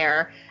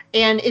there.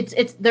 And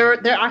it's their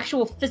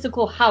actual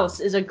physical house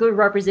is a good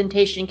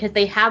representation because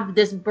they have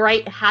this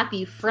bright,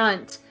 happy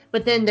front.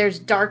 But then there's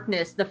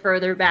darkness the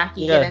further back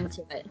you get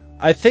into it.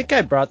 I think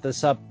I brought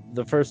this up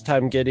the first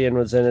time Gideon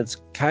was in. It's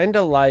kind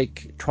of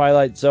like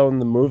Twilight Zone,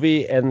 the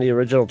movie, and the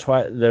original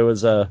Twilight. There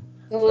was a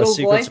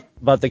sequence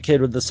about the kid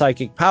with the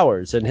psychic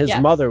powers, and his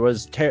mother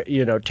was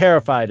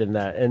terrified in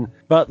that.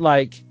 But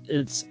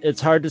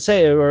it's hard to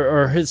say.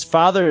 Or his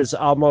father is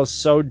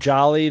almost so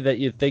jolly that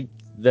you think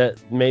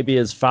that maybe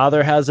his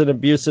father has an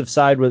abusive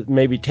side, with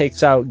maybe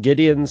takes out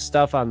Gideon's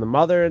stuff on the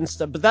mother and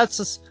stuff. But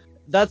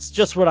that's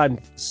just what I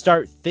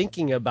start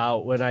thinking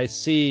about when I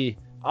see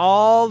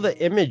all the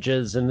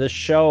images in this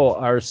show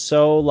are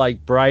so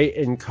bright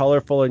and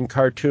colorful and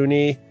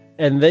cartoony.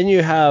 And then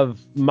you have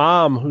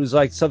Mom, who's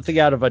something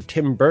out of a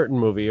Tim Burton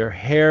movie. Her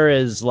hair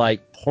is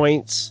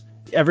points.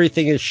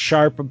 Everything is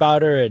sharp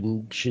about her,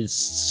 and she's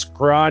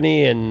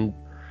scrawny. And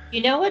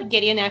you know what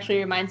Gideon actually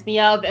reminds me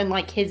of, and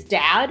his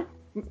dad?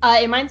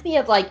 It reminds me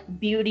of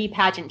beauty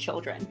pageant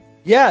children.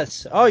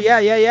 Yes. Oh, yeah.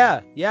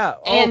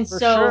 Oh, and for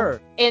so,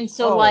 sure. And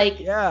so,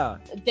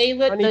 they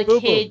let Honey the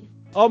Boo kid... Boo.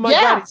 Oh, my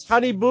God. It's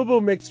Honey Boo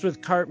Boo mixed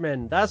with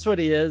Cartman. That's what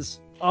he is.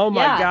 Oh,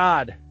 my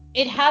God.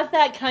 It has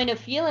that kind of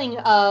feeling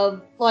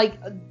of,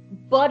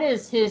 Bud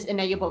is his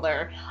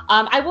enabler.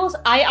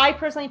 I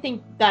personally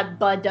think that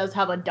Bud does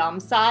have a dumb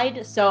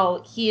side,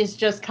 so he is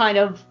just kind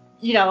of,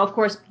 of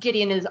course,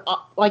 Gideon is,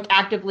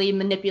 actively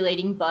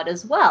manipulating Bud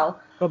as well.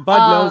 But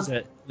Bud knows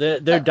it.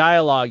 Their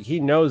dialogue, he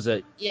knows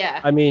it.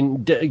 Yeah. I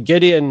mean,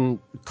 Gideon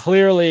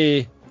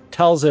clearly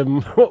tells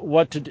him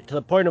what to do, to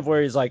the point of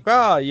where he's like,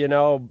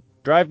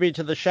 drive me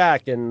to the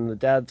shack. And the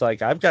dad's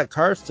like, I've got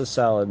cars to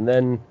sell. And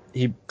then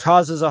he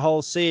causes a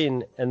whole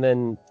scene. And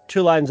then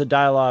 2 lines of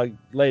dialogue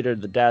later,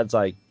 the dad's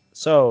like,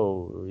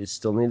 so you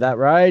still need that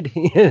ride?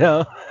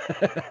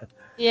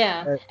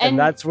 Yeah. And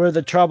that's where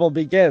the trouble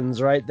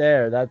begins right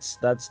there. That's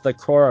the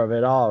core of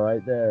it all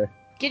right there.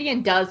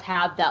 Gideon does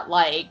have that,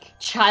 like,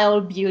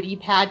 child beauty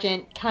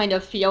pageant kind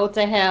of feel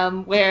to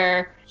him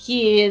where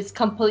he is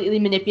completely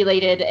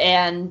manipulated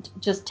and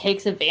just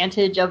takes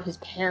advantage of his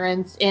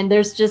parents, and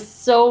there's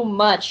just so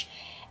much.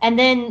 And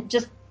then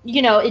just,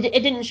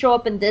 it didn't show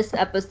up in this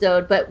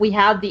episode, but we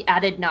have the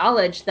added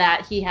knowledge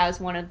that he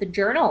has one of the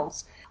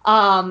journals.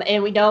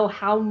 And we know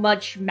how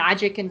much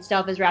magic and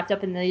stuff is wrapped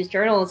up in these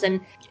journals. And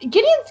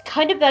Gideon's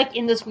kind of like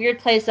in this weird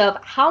place of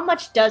how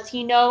much does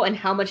he know and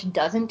how much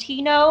doesn't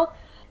he know?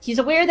 He's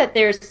aware that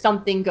there's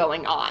something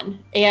going on.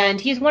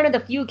 And he's one of the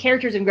few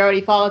characters in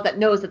Gravity Falls that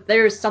knows that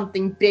there's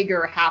something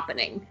bigger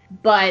happening.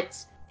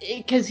 But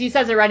because he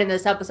says it right in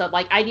this episode,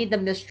 like, I need the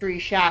Mystery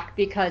Shack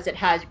because it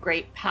has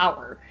great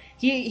power.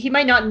 He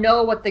might not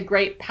know what the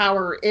great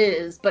power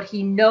is, but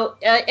he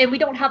and we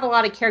don't have a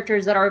lot of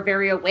characters that are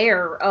very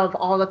aware of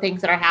all the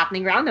things that are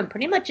happening around them.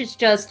 Pretty much it's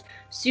just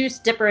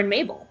Soos, Dipper, and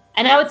Mabel.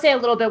 And I would say a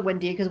little bit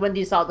Wendy, because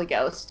Wendy saw the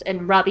ghost,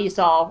 and Robbie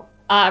saw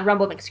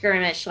Rumble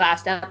McSkirmish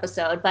last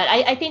episode. But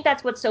I think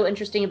that's what's so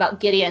interesting about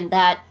Gideon,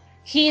 that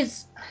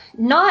he's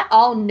not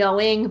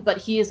all-knowing, but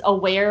he is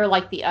aware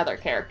like the other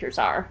characters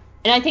are.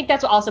 And I think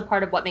that's also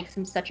part of what makes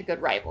him such a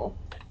good rival.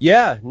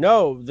 Yeah,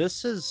 no,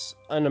 this is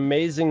an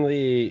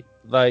amazingly,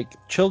 like,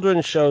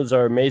 children's shows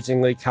are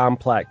amazingly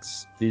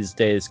complex these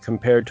days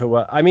compared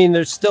to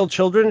there's still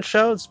children's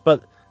shows,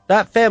 but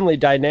that family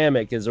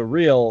dynamic is a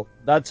real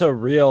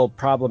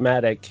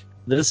problematic.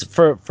 This,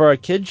 for a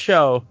kid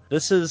show,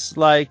 this is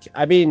like,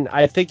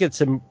 I think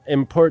it's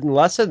important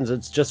lessons.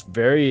 It's just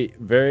very,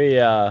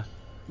 very,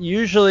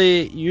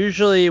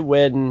 usually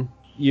when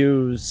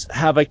you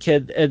have a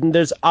kid, and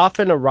there's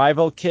often a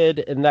rival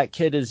kid, and that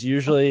kid is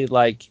usually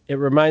like, it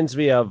reminds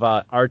me of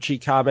Archie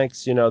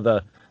comics,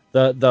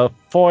 the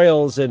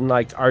foils in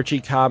like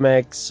Archie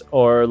comics,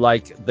 or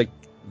like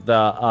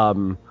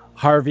the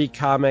Harvey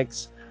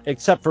comics,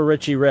 except for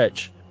Richie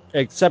Rich.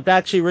 Except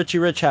actually Richie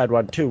Rich had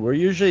one too. We're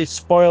usually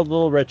spoiled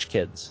little rich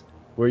kids.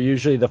 We're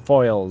usually the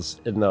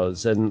foils in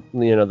those, and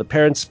the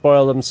parents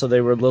spoiled them, so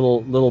they were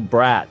little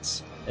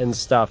brats and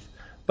stuff.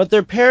 But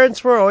their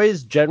parents were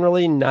always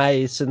generally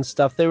nice and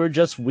stuff. They were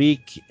just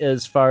weak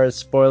as far as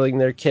spoiling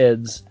their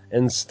kids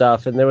and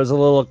stuff. And there was a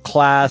little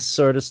class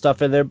sort of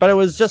stuff in there, but it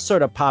was just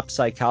sort of pop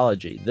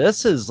psychology.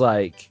 This is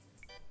like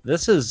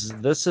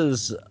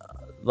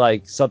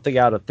something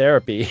out of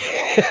therapy.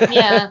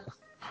 Yeah.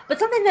 But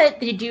something that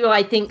they do,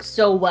 I think,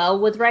 so well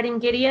with writing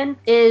Gideon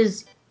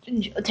is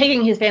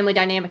taking his family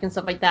dynamic and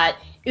stuff like that.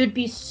 It would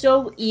be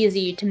so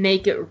easy to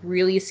make it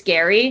really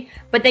scary,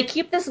 but they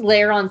keep this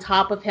layer on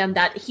top of him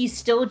that he's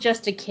still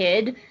just a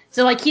kid.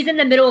 So, like, he's in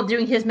the middle of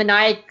doing his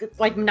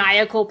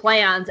maniacal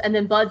plans, and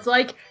then Bud's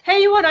like,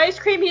 "Hey, you want ice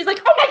cream?" He's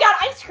like, "Oh my god,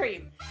 ice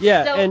cream!"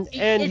 Yeah, so and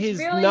it's he's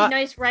really not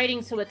nice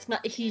writing. So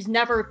he's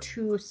never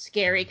too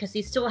scary because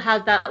he still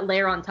has that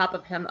layer on top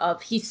of him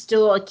of he's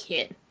still a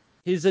kid.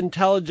 He's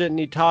intelligent and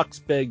he talks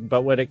big,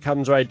 but when it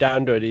comes right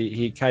down to it,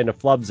 he kind of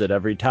flubs it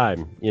every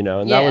time, and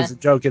that was a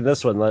joke in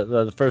this one.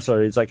 The first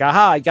one, he's like,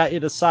 "Aha, I got you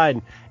to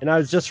sign," and I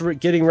was just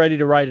getting ready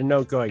to write a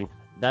note going,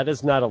 "That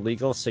is not a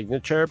legal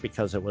signature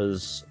because it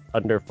was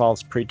under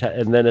false pretense,"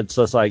 and then it's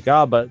just like,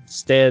 but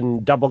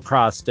Stan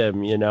double-crossed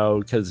him,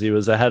 because he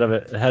was ahead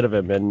of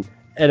him,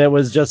 and it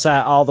was just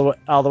all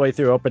the way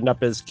through, opened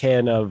up his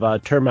can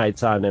of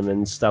termites on him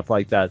and stuff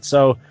like that.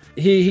 So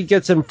he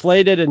gets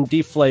inflated and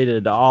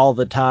deflated all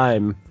the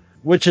time,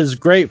 which is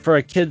great for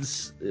a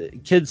kids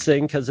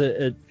thing because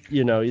it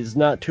he's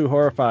not too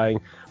horrifying.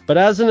 But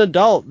as an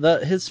adult,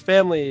 his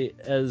family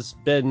has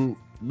been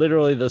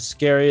literally the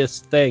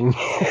scariest thing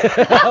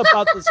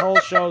about this whole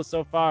show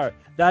so far.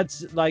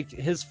 That's like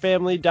his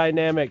family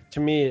dynamic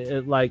to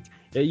me.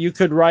 You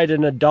could write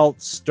an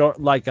adult story,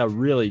 like a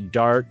really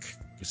dark,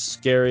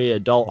 scary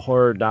adult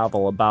horror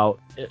novel about,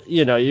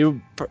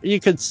 you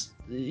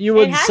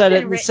wouldn't set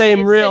it in the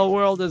same real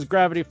world as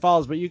Gravity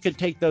Falls, but you could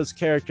take those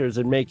characters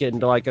and make it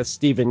into like a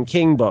Stephen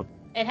King book.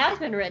 It has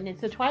been written.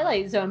 It's the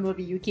Twilight Zone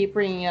movie you keep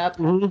bringing up.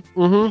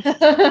 Mm-hmm.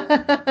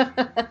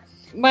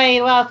 My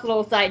last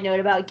little side note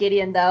about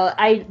Gideon, though,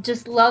 I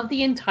just love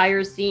the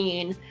entire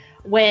scene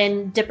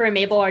when Dipper and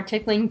Mabel are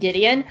tickling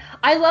Gideon.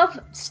 I love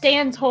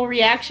Stan's whole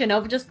reaction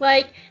of just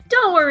like,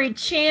 "Don't worry,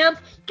 champ,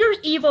 your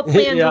evil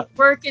plan will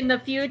work in the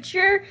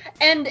future."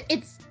 And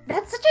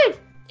that's such an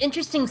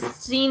interesting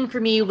scene for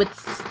me with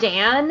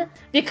Stan,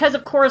 because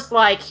of course,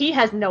 like, he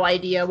has no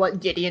idea what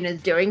Gideon is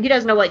doing. He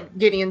doesn't know what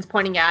Gideon's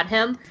pointing at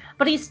him,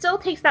 but he still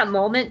takes that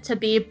moment to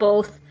be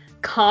both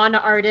con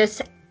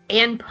artist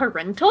and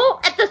parental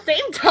at the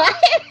same time.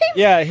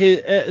 Yeah,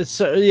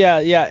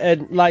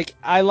 and like,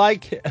 I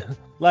like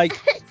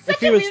if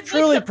he was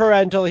truly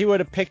parental, he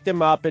would have picked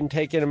him up and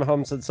taken him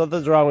home, said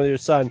something's wrong with your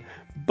son.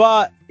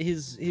 But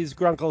he's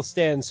Grunkle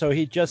Stan, so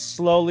he just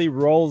slowly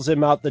rolls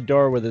him out the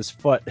door with his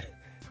foot.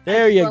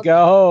 There you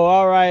go.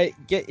 All right,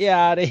 get you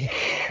out of here.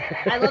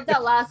 I love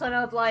that last one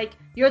of like,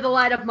 "You're the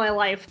light of my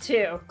life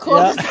too."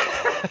 Close.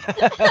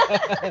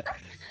 Yeah.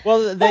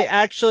 Well, they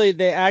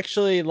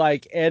actually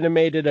like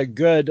animated a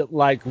good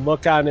like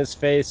look on his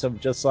face of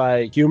just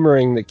like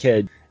humoring the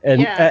kid.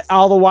 And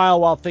all the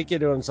while thinking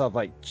to himself,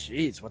 like,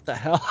 geez, what the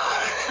hell?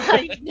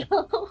 I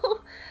know.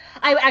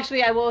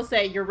 I will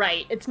say you're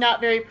right. It's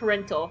not very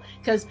parental,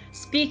 because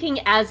speaking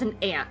as an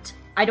aunt,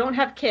 I don't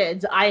have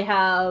kids. I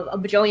have a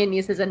bajillion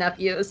nieces and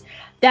nephews.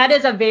 That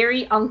is a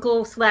very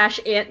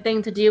uncle/aunt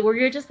thing to do, where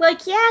you're just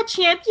like, yeah,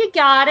 champ, you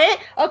got it.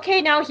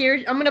 Okay, now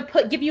here, I'm going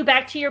to give you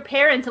back to your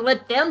parents and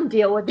let them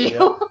deal with you.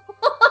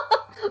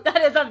 Yep.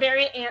 That is a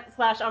very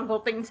aunt/uncle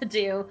thing to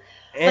do.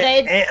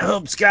 Aunt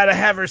Hope's got to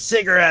have her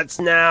cigarettes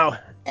now.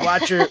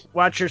 Watch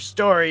her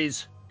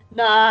stories.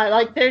 Nah,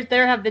 like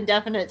there have been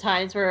definite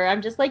times where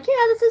I'm just like,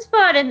 yeah, this is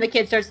fun, and the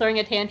kid starts throwing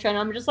a tantrum, and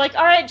I'm just like,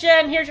 all right,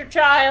 Jen, here's your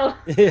child.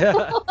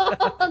 Yeah.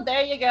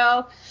 There you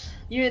go.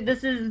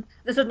 This is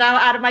now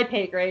out of my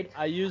pay grade.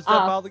 I used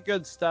up all the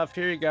good stuff.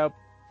 Here you go.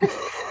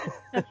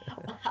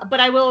 But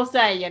I will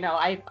say,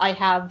 I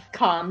have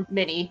calmed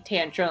many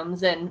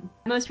tantrums, and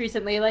most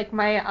recently, like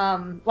my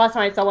last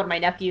time I saw one of my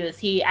nephews,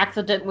 he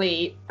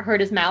accidentally hurt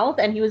his mouth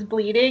and he was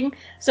bleeding.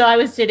 So I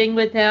was sitting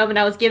with him and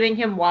I was giving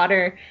him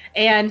water,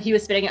 and he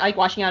was spitting, like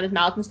washing out his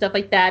mouth and stuff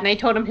like that. And I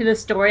told him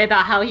this story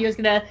about how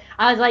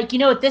I was like, you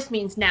know what this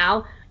means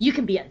now? You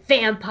can be a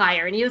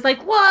vampire. And he was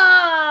like,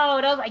 whoa!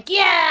 And I was like,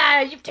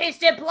 yeah, you've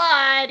tasted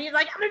blood. He's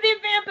like, I'm gonna be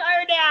a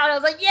vampire now. And I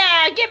was like,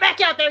 yeah, get back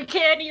out there,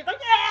 kid. And he's like,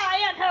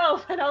 yeah, Aunt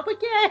Hope. And I was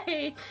like,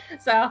 yay.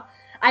 So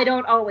I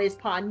don't always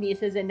pawn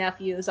nieces and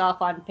nephews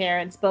off on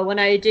parents, but when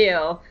I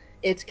do,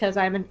 it's because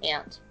I'm an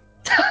aunt.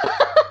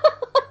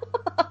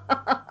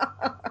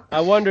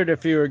 I wondered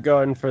if you were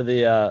going for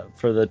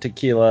the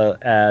tequila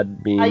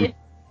ad meme.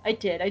 I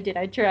did.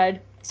 I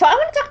tried. So I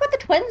want to talk about the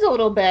twins a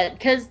little bit,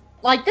 because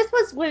like this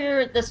was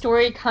where the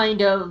story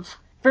kind of,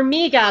 for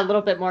me, got a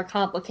little bit more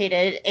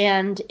complicated,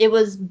 and it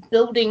was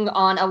building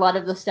on a lot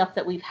of the stuff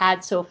that we've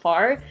had so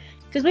far.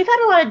 Because we've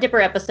had a lot of Dipper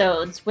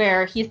episodes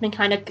where he's been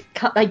kind of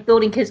like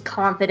building his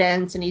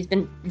confidence, and he's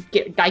been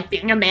like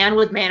being a man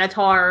with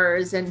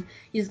manitars, and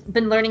he's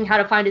been learning how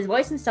to find his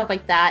voice and stuff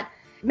like that.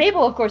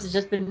 Mabel, of course, has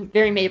just been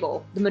very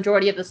Mabel the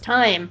majority of this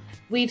time.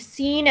 We've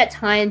seen at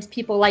times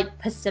people like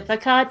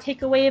Pacifica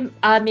take away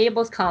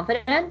Mabel's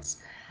confidence,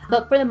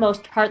 but for the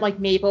most part, like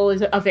Mabel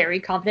is a very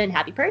confident,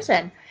 happy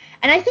person.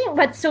 And I think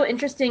what's so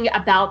interesting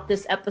about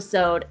this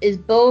episode is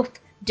both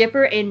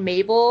Dipper and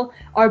Mabel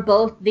are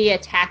both the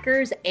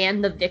attackers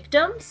and the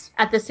victims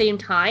at the same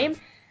time,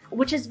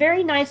 which is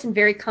very nice and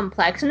very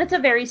complex. And it's a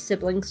very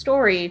sibling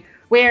story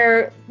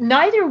where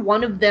neither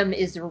one of them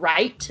is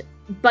right,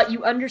 but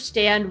you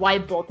understand why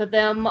both of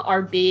them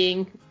are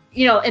being,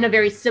 in a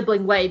very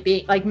sibling way,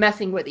 being like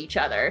messing with each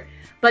other.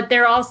 But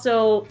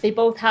they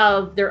both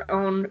have their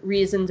own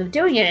reasons of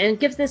doing it. And it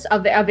gives this a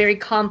very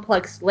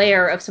complex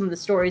layer of some of the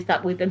stories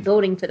that we've been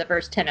building for the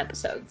first 10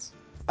 episodes.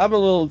 I'm a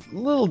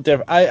little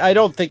different. I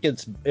don't think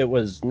it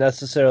was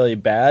necessarily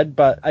bad,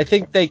 but I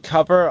think they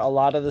cover a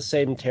lot of the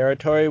same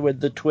territory with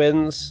the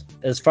twins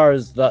as far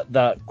as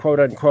the quote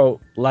unquote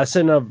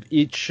lesson of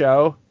each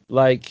show.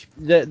 Like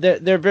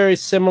they're very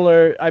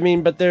similar. I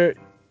mean, but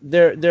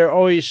they're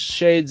always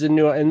shades and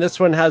nuance, and this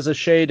one has a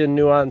shade and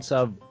nuance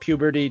of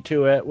puberty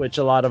to it, which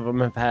a lot of them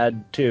have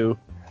had too.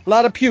 A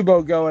lot of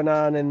pubo going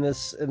on in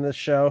this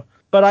show.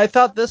 But I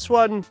thought this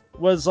one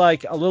was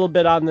like a little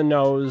bit on the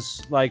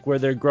nose, like where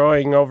they're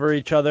growing over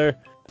each other.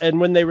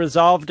 And when they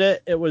resolved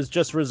it, it was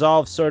just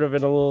resolved sort of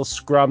in a little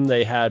scrum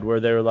they had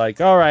where they were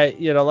like, all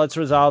right, let's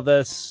resolve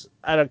this.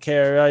 I don't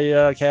care.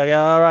 Okay,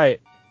 all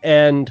right.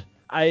 And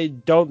I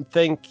don't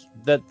think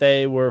that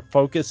they were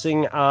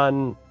focusing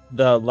on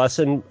the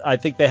lesson. I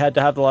think they had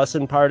to have the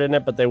lesson part in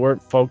it, but they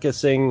weren't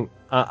focusing.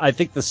 I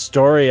think the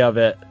story of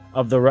it,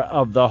 of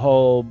the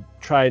whole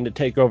trying to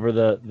take over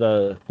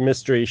the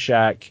Mystery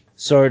Shack,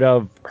 sort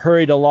of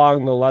hurried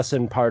along the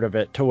lesson part of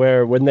it to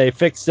where when they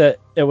fixed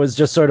it, it was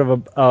just sort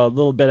of a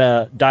little bit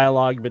of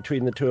dialogue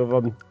between the two of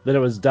them. Then it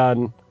was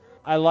done.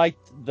 I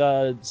liked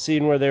the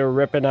scene where they were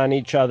ripping on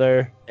each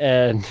other,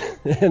 and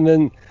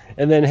then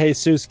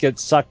Jesus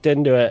gets sucked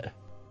into it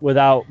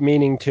without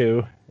meaning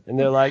to. And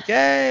they're like,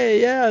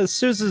 hey, yeah,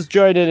 Sousa's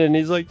joined in. And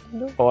he's like,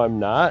 no, I'm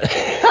not.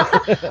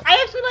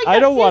 I actually like that. I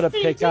don't want to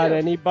pick on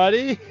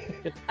anybody.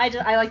 I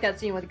like that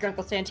scene with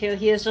Grunkle Stan too.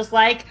 He is just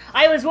like,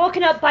 I was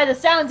woken up by the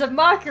sounds of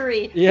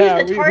mockery. Yeah,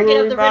 Who's the target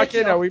of the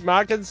ridicule? Are we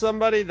mocking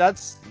somebody?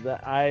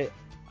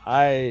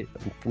 I'm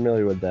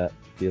familiar with that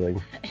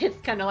feeling. It's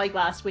kind of like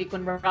last week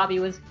when Robbie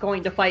was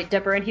going to fight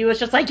Dipper, and he was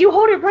just like, you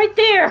hold it right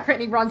there. And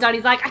he runs out.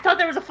 He's like, I thought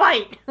there was a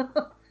fight.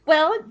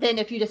 Well, then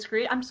if you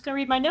disagree, I'm just going to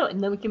read my note,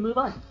 and then we can move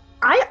on.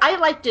 I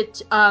liked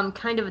it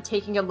kind of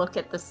taking a look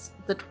at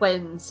the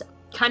twins,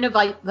 kind of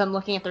like them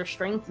looking at their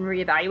strengths and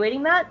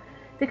reevaluating that,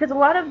 because a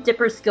lot of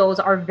Dipper's skills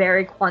are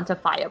very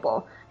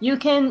quantifiable. You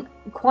can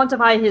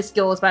quantify his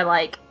skills by,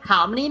 like,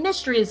 how many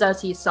mysteries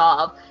does he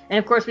solve? And,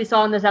 of course, we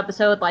saw in this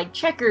episode, like,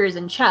 checkers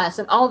and chess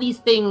and all these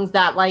things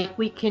that, like,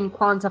 we can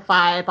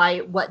quantify by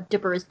what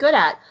Dipper is good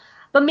at.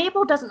 But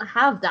Mabel doesn't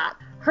have that.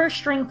 Her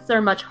strengths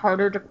are much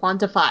harder to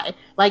quantify.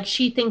 Like,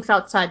 she thinks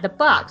outside the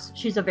box.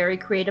 She's a very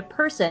creative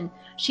person.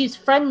 She's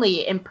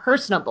friendly and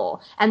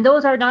personable. And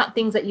those are not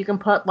things that you can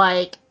put,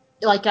 like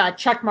a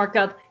check mark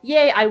of,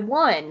 yay, I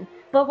won.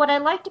 But what I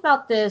liked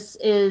about this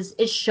is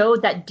it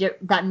showed that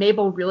that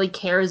Mabel really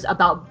cares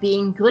about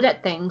being good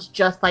at things,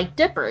 just like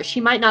Dipper. She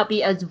might not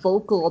be as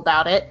vocal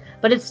about it,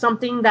 but it's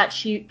something that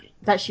she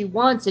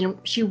wants, and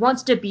she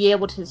wants to be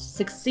able to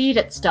succeed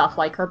at stuff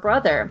like her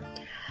brother.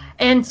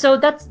 And so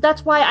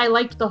that's why I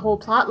liked the whole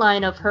plot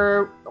line of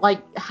her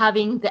like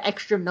having the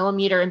extra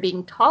millimeter and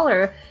being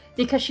taller,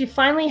 because she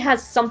finally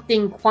has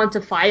something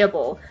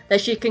quantifiable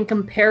that she can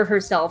compare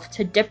herself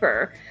to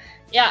Dipper.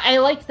 Yeah, I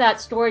like that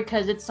story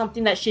because it's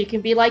something that she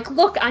can be like,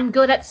 look, I'm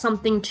good at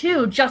something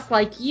too, just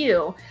like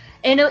you.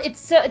 And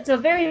it's a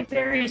very,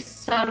 very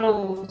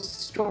subtle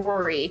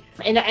story.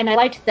 And I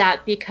liked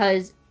that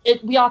because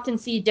we often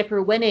see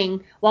Dipper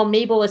winning, while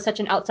Mabel is such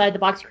an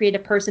outside-the-box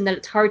creative person that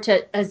it's hard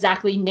to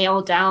exactly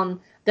nail down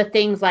the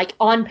things like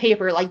on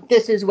paper, like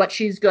this is what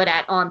she's good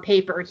at on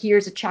paper,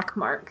 here's a check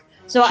mark.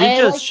 So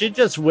she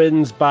just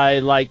wins by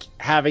like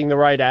having the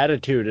right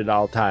attitude at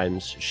all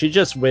times. She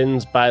just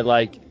wins by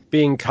like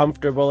being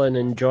comfortable and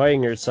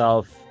enjoying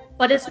herself.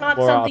 But it's not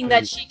something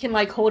that she can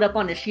like hold up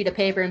on a sheet of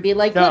paper and be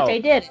like, look, I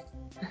did it.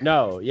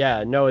 No,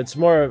 it's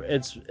more,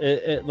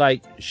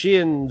 like she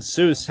and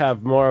Seuss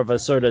have more of a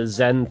sort of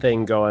Zen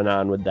thing going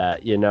on with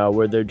that, you know,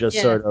 where they're just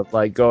sort of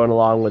like going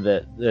along with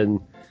it.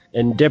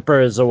 And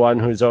Dipper is the one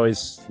who's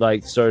always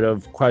like sort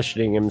of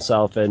questioning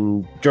himself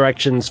and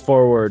directions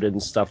forward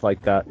and stuff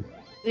like that.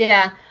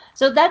 Yeah.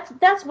 So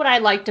that's what I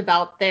liked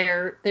about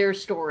their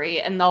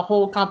story and the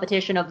whole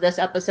competition of this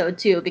episode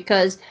too,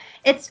 because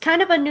it's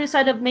kind of a new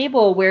side of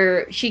Mabel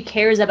where she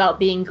cares about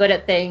being good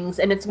at things,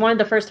 and it's one of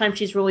the first times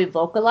she's really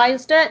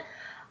vocalized it.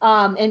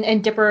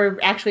 And Dipper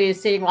actually is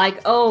saying like,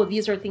 "Oh,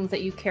 these are things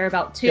that you care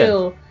about too."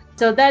 Yeah.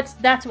 So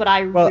that's what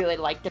I really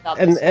liked about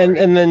this story.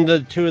 And then the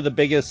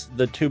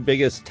two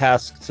biggest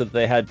tasks that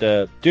they had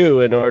to do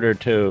in order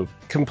to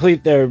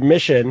complete their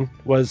mission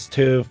was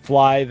to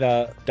fly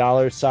the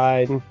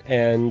 $sign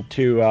and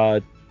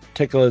to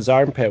tickle his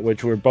armpit,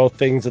 which were both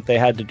things that they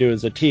had to do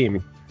as a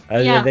team.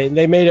 Yeah.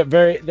 They made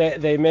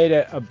it they made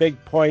it a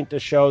big point to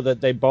show that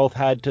they both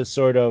had to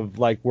sort of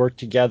like work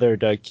together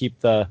to keep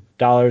the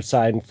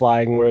 $sign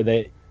flying, where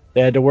they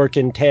had to work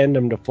in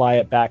tandem to fly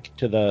it back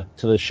to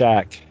the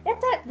shack.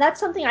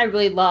 That's something I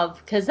really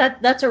love, because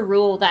that's a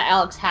rule that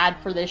Alex had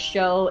for this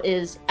show,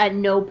 is at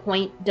no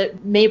point do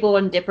Mabel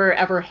and Dipper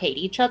ever hate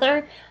each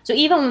other. So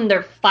even when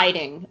they're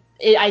fighting,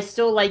 I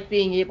still like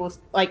being able,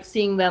 like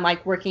seeing them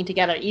like working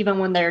together, even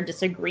when they're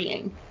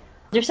disagreeing.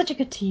 They're such a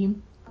good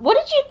team. What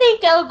did you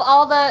think of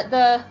all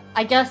the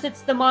I guess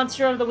it's the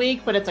monster of the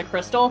week, but it's a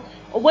crystal.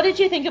 What did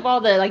you think of all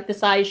the like the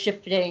size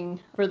shifting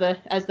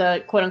as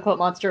the quote unquote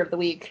monster of the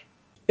week?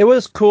 It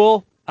was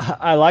cool.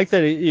 I like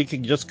that you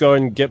can just go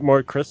and get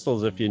more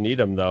crystals if you need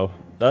them, though.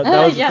 That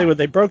was the thing when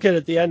they broke it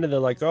at the end, and they're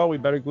like, "Oh, we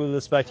better glue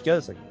this back together."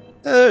 It's like,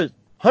 there's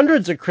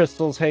hundreds of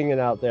crystals hanging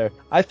out there.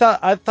 I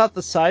thought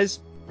the size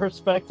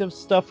perspective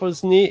stuff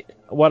was neat.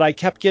 What I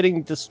kept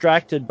getting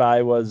distracted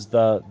by was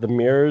the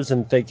mirrors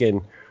and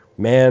thinking,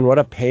 man, what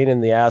a pain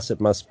in the ass it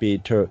must be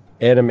to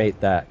animate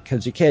that,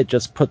 because you can't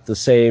just put the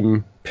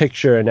same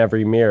picture in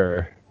every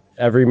mirror.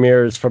 Every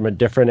mirror is from a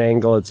different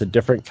angle. It's a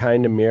different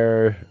kind of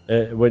mirror.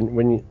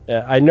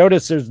 I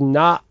notice there's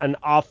not an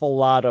awful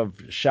lot of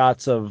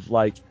shots of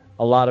like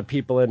a lot of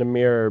people in a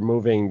mirror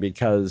moving,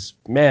 because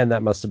man,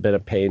 that must have been a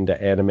pain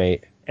to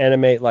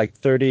animate like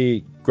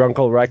 30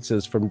 Grunkle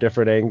Rexes from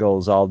different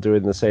angles all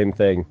doing the same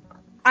thing.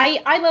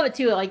 I love it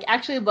too. Like,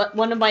 actually,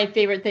 one of my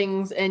favorite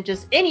things in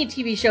just any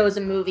TV shows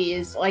and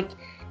movies, like,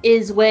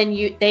 is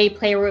when they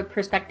play with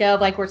perspective,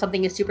 like where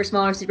something is super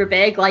small or super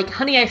big, like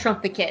Honey, I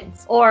Shrunk the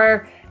Kids,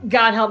 or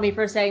God help me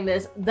for saying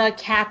this, the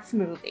Cats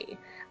movie.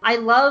 I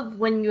love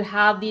when you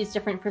have these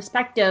different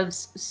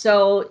perspectives.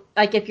 So,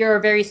 like, if you're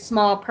a very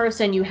small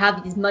person, you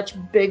have these much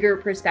bigger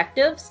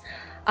perspectives.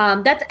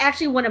 That's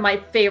actually one of my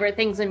favorite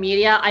things in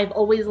media. I've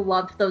always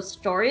loved those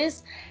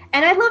stories.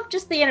 And I love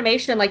just the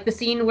animation, like the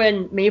scene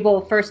when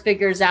Mabel first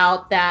figures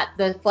out that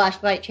the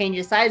flashlight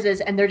changes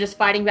sizes, and they're just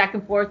fighting back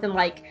and forth and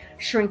like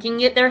shrinking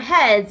their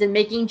heads and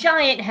making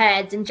giant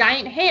heads and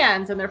giant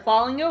hands, and they're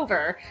falling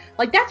over.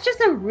 Like, that's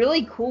just a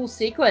really cool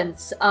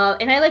sequence.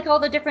 And I like all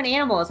the different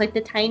animals, like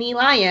the tiny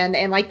lion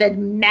and like the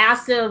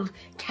massive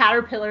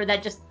caterpillar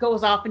that just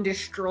goes off and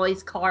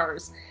destroys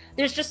cars.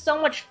 There's just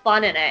so much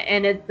fun in it,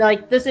 and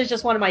this is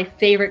just one of my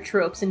favorite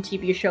tropes in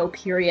TV show,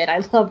 period. I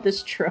love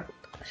this trope.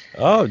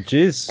 Oh,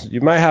 geez. You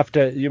might have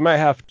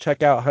to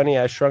check out Honey,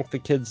 I Shrunk the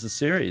Kids, the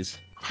series.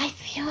 I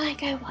feel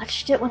like I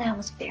watched it when I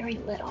was very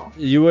little.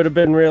 You would have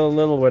been real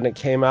little when it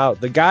came out.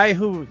 The guy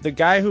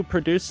who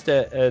produced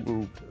it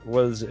and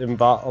was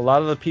involved, a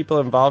lot of the people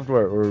involved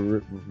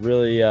were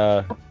really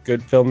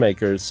good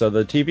filmmakers. So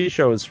the TV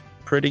show is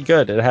pretty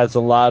good. It has a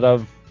lot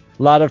of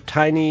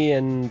tiny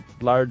and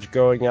large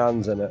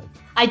going-ons in it.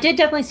 I did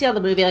definitely see all the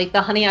movie, like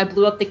the Honey, I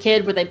Blew Up the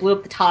Kid, where they blew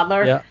up the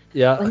toddler.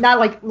 Yeah. Not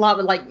like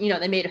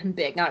they made him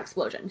big, not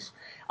explosions.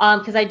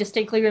 Because I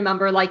distinctly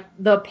remember like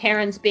the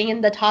parents being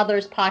in the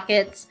toddler's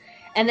pockets,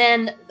 and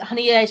then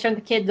Honey, I Shrunk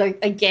the Kids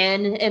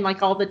again, and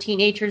like all the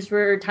teenagers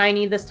were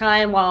tiny this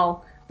time,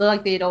 while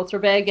the adults were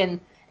big, and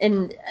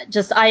And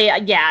just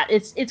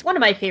it's one of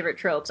my favorite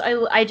tropes.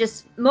 I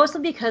just, mostly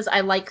because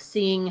I like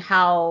seeing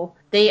how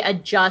they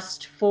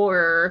adjust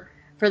for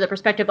the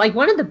perspective. Like,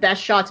 one of the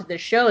best shots of this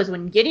show is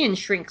when Gideon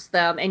shrinks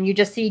them and you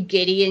just see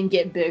Gideon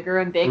get bigger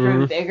and bigger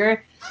and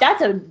bigger.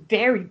 That's a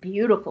very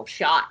beautiful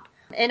shot.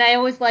 And I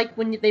always like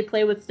when they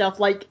play with stuff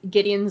like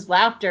Gideon's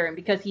laughter, and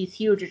because he's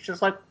huge, it's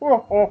just like,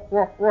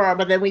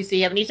 but then we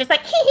see him and he's just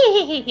like,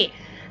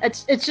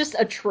 it's just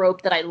a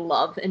trope that I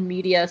love in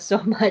media so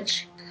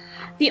much.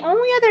 The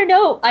only other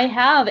note I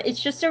have,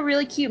 it's just a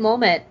really cute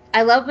moment.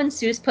 I love when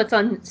Soos puts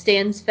on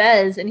Stan's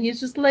fez and he's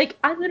just like,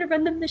 I'm gonna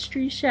run the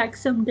Mystery Shack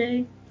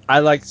someday. I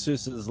like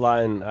Soos's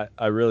line.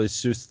 I really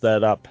Soosed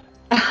that up.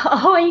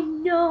 Oh, I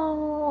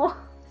know.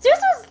 Soos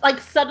is, like,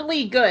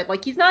 subtly good.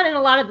 Like, he's not in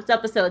a lot of this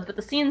episodes, but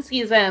the scenes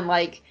he's in,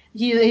 like,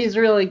 he's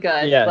really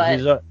good. Yeah,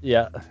 but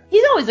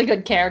he's always a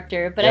good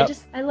character, but yep.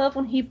 I love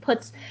when he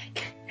puts...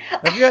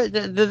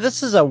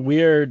 This is a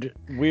weird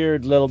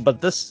little,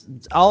 but this,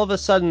 all of a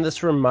sudden,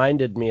 this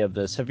reminded me of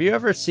this. Have you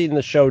ever seen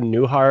the show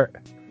Newhart?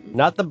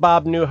 Not the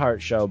Bob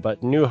Newhart show,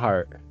 but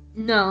Newhart.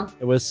 No.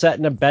 It was set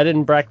in a bed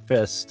and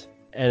breakfast,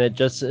 and it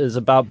just is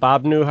about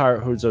Bob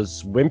Newhart, who's a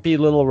wimpy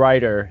little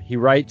writer. He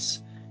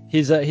writes,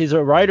 he's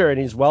a writer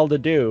and he's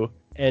well-to-do,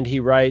 and he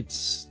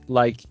writes,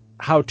 like,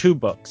 how-to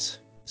books.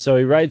 So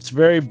he writes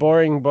very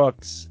boring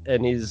books,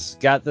 and he's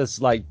got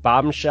this, like,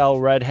 bombshell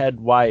redhead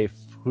wife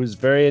who's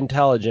very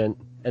intelligent,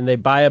 and they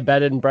buy a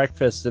bed and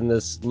breakfast in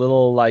this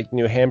little, like,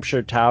 New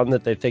Hampshire town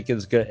that they think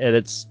is good, and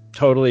it's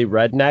totally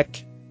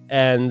redneck.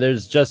 And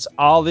there's just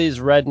all these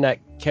redneck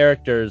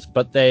characters,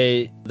 but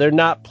they're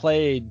not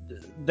played.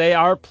 They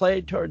are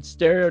played towards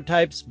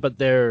stereotypes, but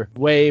they're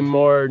way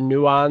more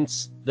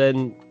nuanced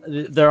than...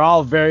 They're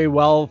all very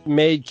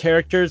well-made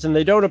characters, and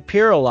they don't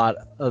appear a lot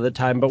of the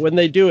time, but when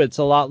they do, it's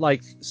a lot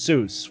like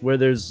Soos, where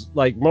there's,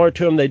 like, more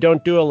to them. They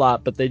don't do a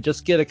lot, but they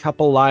just get a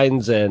couple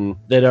lines in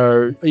that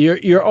are...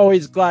 You're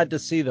always glad to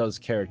see those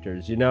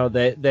characters, you know?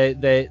 They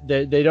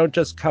don't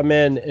just come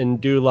in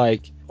and do,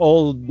 like,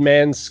 old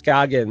man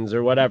Scoggins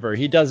or whatever.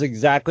 He does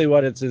exactly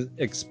what it's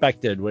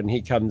expected when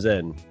he comes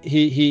in.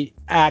 He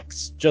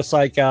acts just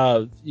like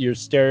your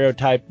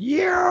stereotype,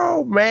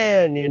 yo,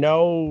 man, you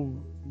know...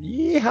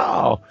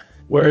 Yeehaw!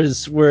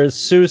 Whereas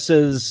Soos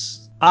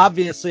is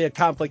obviously a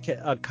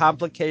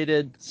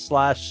complicated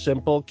 /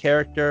 simple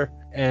character,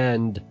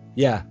 and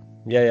yeah.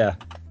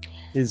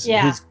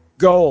 He's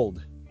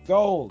gold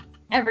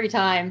every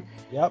time.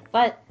 Yep.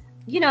 But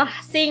you know,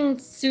 seeing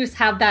Soos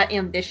have that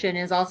ambition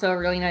is also a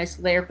really nice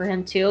layer for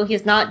him too.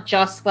 He's not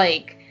just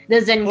like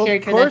the Zen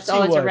character that's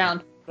always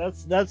around.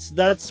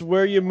 That's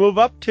where you move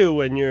up to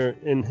when you're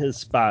in his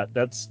spot.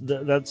 That's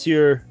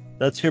your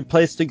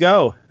place to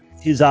go.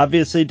 He's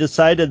obviously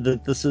decided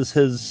that this is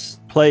his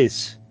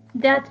place.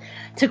 That,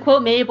 to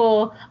quote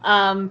Mabel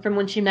from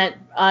when she met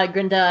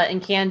Grinda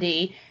and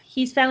Candy,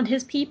 he's found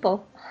his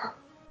people.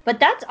 But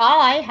that's all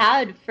I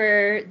had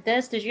for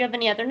this. Did you have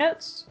any other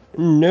notes?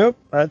 Nope.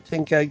 I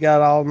think I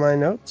got all my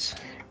notes.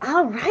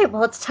 All right.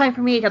 Well, it's time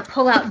for me to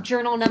pull out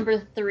journal number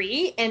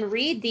 3 and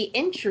read the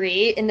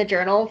entry in the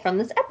journal from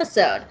this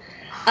episode.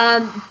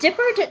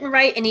 Dipper didn't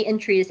write any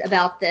entries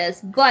about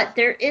this, but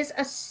there is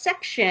a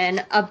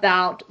section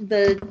about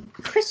the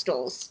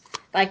crystals, if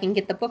I can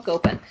get the book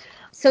open.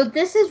 So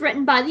this is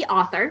written by the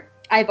author.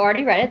 I've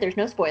already read it. There's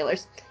no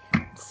spoilers.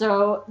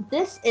 So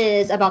this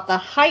is about the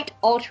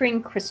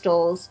height-altering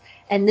crystals,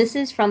 and this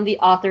is from the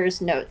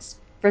author's notes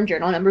from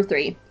journal number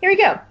 3. Here we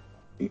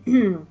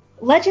go.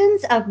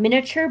 Legends of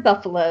miniature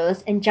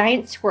buffaloes and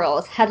giant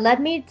squirrels had led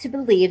me to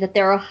believe that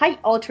there are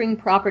height-altering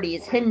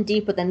properties hidden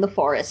deep within the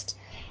forest.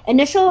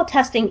 Initial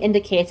testing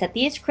indicates that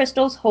these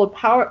crystals hold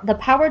the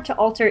power to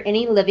alter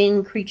any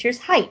living creature's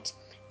height.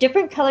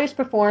 Different colors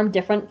perform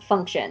different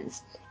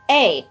functions.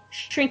 A.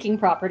 Shrinking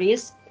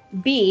properties.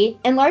 B.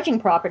 Enlarging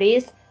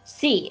properties.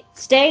 C.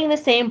 Staying the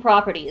same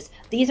properties.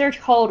 These are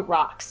called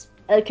rocks.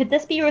 Could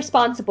this be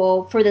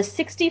responsible for the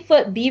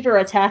 60-foot beaver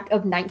attack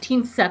of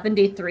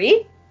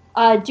 1973?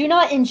 Do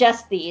not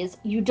ingest these.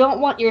 You don't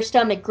want your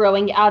stomach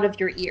growing out of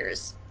your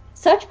ears.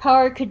 Such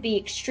power could be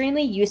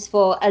extremely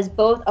useful as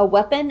both a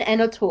weapon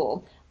and a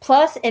tool.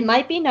 Plus, it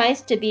might be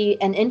nice to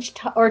be an inch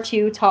or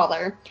two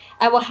taller.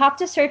 I will have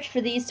to search for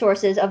these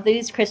sources of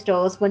these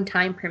crystals when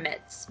time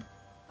permits.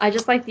 I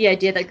just like the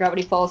idea that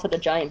Gravity Falls had a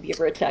giant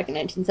beaver attack in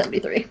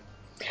 1973.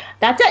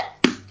 That's it!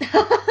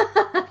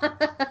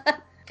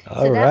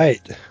 All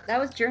right. That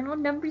was journal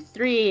number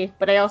 3,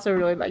 but I also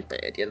really like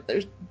the idea that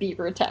there's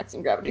beaver attacks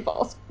in Gravity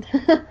Falls.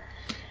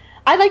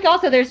 I like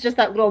also there's just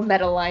that little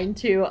meta line,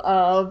 too,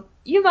 of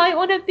you might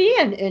want to be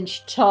an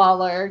inch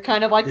taller,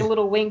 kind of like a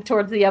little wink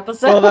towards the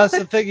episode. Well, that's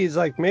the thing. He's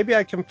like, maybe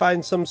I can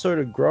find some sort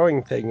of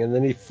growing thing, and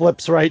then he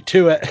flips right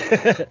to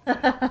it.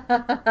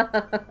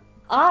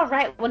 All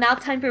right. Well, now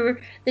time for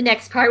the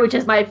next part, which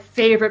is my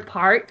favorite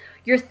part,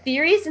 your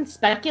theories and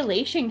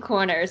speculation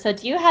corner. So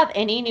do you have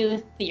any new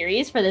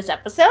theories for this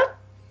episode?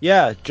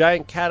 Yeah,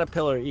 giant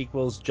caterpillar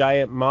equals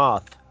giant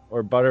moth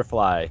or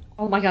butterfly.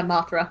 Oh my god,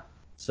 Mothra.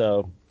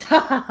 So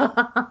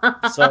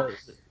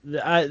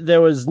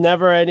There was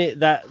never any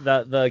that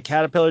the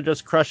caterpillar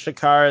just crushed a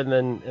car and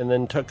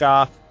then took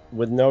off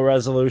with no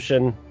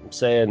resolution,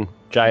 saying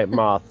giant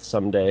moth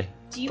someday.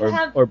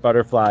 Or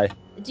butterfly.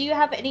 Do you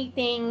have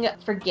anything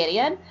for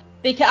Gideon?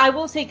 Because I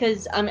will say,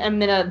 because I'm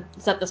gonna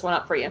set this one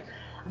up for you.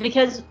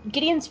 Because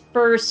Gideon's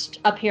first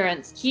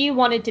appearance, he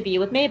wanted to be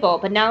with Mabel,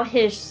 but now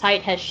his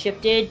sight has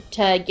shifted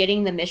to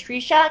getting the Mystery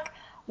Shack.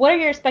 What are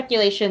your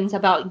speculations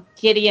about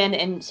Gideon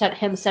and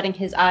him setting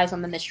his eyes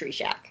on the Mystery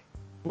Shack?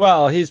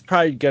 Well, he's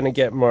probably gonna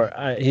get more.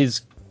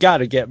 He's got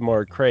to get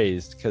more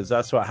crazed, because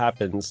that's what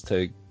happens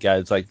to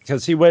guys. Like,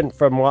 because he went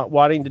from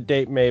wanting to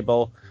date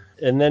Mabel,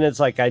 and then it's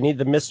like, I need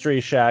the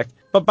Mystery Shack.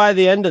 But by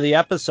the end of the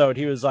episode,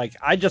 he was like,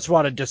 I just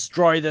want to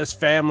destroy this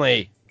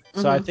family.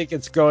 So I think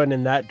it's going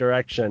in that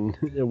direction,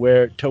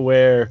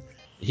 where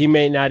he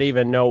may not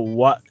even know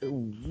what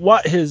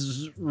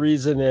his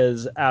reason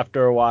is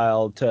after a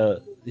while.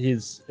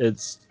 He's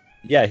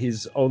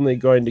only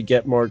going to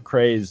get more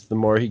crazed the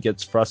more he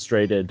gets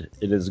frustrated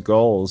in his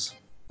goals.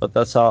 But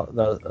that's all.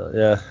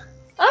 Yeah.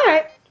 All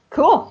right.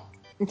 Cool.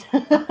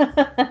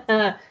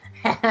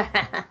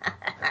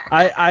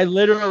 I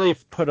literally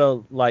put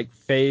a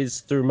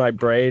phase through my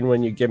brain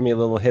when you give me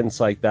little hints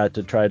like that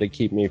to try to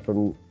keep me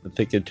from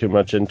thinking too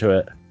much into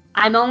it.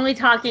 I'm only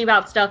talking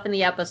about stuff in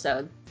the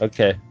episode.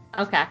 Okay.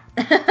 All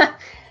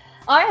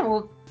right,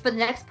 well, for the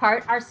next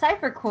part, our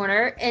Cypher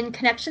Corner in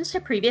connections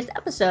to previous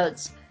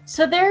episodes.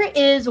 So there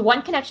is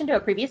one connection to a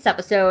previous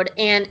episode,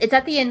 and it's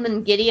at the end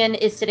when Gideon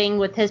is sitting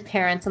with his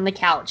parents on the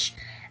couch.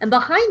 And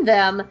behind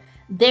them,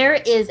 there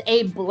is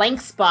a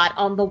blank spot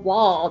on the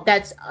wall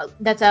that's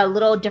a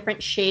little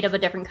different shade of a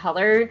different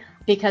color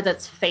because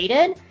it's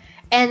faded.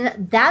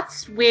 And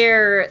that's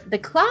where the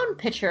clown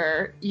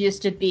picture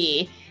used to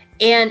be.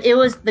 And it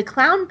was the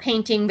clown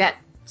painting that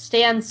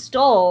Stan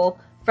stole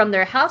from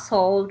their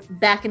household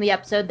back in the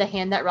episode The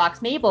Hand That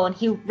Rocks Mabel, and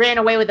he ran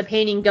away with the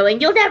painting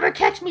going, "You'll never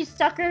catch me,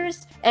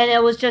 suckers!" And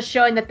it was just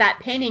showing that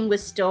painting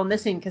was still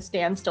missing because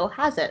Stan still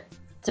has it.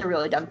 It's a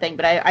really dumb thing,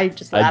 but I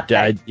just laughed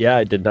at it. Yeah,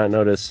 I did not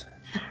notice.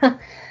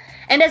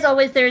 And as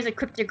always, there is a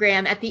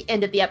cryptogram at the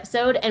end of the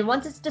episode, and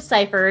once it's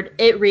deciphered,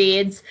 it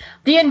reads,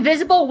 "The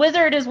Invisible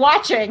Wizard is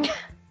watching."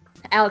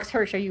 Alex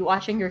Hirsch, are you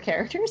watching your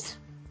characters?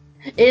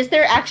 Is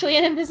there actually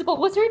an invisible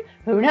wizard?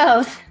 Who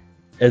knows?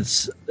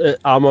 It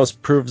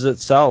almost proves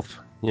itself,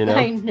 you know?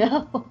 I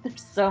know.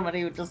 There's so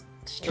many who just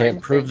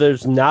can't prove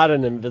there's not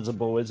an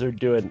invisible wizard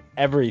doing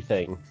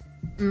everything.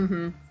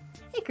 Mm-hmm.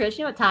 Hey, Chris,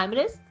 you know what time it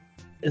is?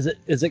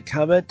 Is it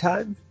comment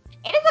time?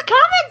 It is a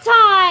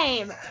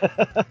comment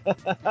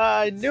time!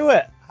 I knew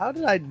it. How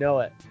did I know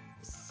it?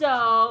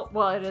 So,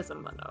 well, it is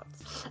in the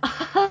notes.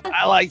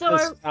 I like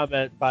this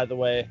comment, by the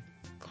way.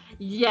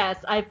 Yes,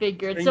 I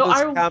figured. Bring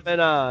this comment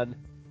on.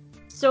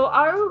 So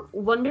our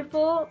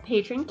wonderful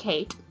patron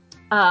Kate.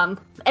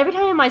 Every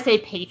time I say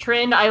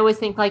patron, I always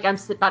think like I'm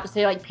about to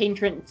say like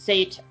patron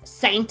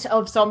saint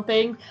of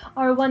something.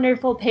 Our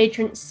wonderful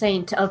patron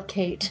saint of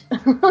Kate.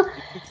 You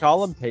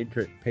call them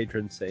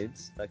patron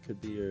saints. That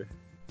could be your.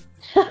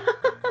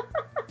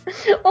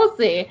 We'll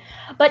see.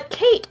 But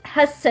Kate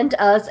has sent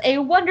us a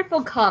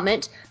wonderful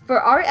comment for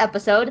our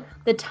episode,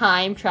 The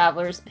Time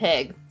Traveler's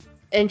Pig.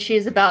 And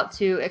she's about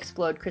to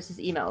explode Chris's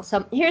email.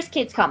 So here's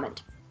Kate's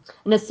comment.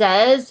 And it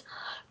says,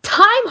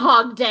 "Time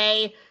Hog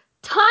Day!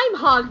 Time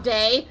Hog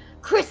Day!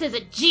 Chris is a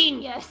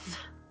genius!"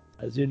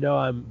 As you know,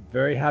 I'm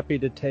very happy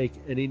to take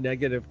any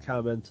negative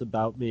comments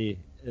about me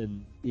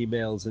in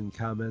emails and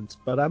comments,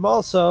 but I'm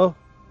also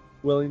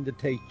willing to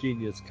take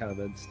genius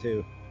comments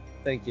too.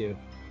 Thank you.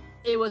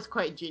 It was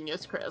quite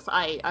genius, Chris.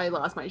 I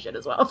lost my shit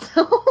as well.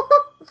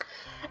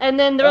 And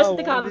then the rest of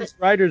the comments.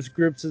 Writers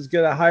groups is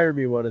gonna hire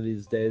me one of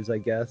these days, I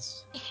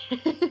guess.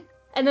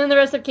 And then the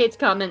rest of Kate's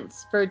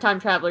comments for Time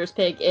Traveler's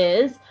Pig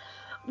is,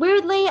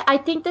 "Weirdly, I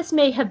think this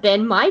may have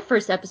been my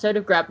first episode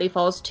of Gravity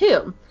Falls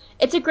 2.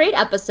 It's a great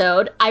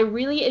episode. I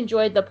really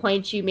enjoyed the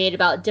points you made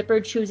about Dipper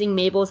choosing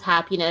Mabel's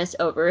happiness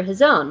over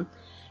his own.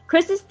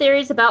 Chris's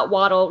theories about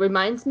Waddle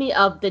reminds me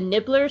of the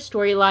Nibbler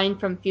storyline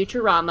from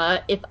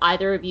Futurama, if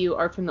either of you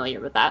are familiar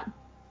with that."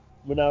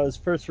 When I was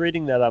first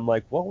reading that, I'm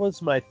like, what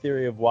was my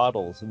theory of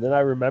Waddles? And then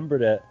I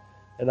remembered it,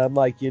 and I'm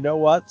like, you know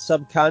what?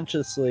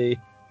 Subconsciously,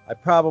 I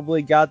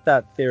probably got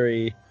that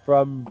theory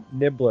from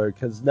Nibbler,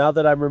 because now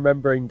that I'm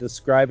remembering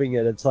describing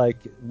it, it's like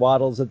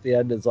Waddles at the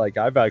end is like,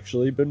 I've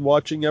actually been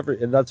watching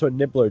and that's what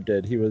Nibbler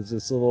did. He was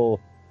this little,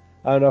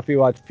 I don't know if you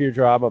watched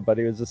Futurama, but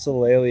he was this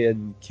little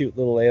alien, cute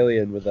little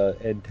alien with an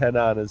antenna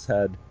on his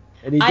head.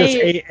 And he just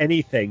ate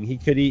anything. He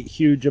could eat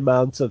huge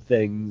amounts of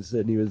things,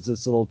 and he was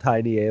this little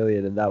tiny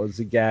alien, and that was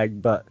the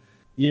gag. But,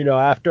 you know,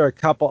 after a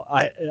couple,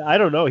 I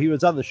don't know, he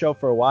was on the show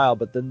for a while,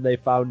 but then they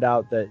found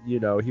out that, you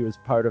know, he was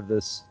part of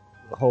this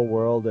whole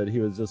world, and he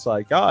was just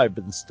like, oh, I've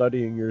been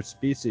studying your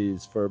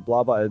species for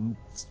blah, blah, and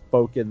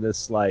spoke in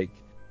this, like,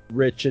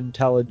 rich,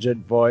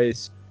 intelligent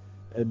voice,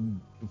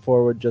 and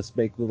before would just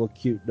make little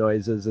cute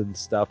noises and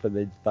stuff, and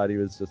they thought he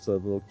was just a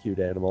little cute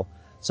animal.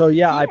 So,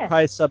 yeah. I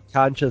probably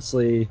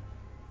subconsciously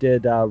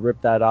did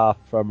rip that off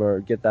from, or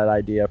get that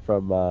idea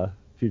from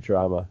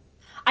Futurama.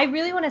 I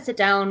really want to sit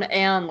down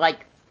and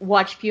like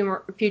watch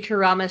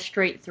Futurama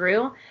straight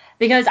through,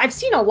 because I've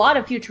seen a lot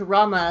of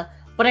Futurama,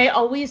 but I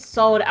always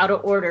saw it out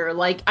of order.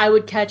 Like, I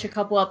would catch a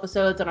couple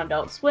episodes on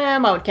Adult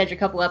Swim, I would catch a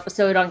couple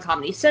episodes on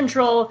Comedy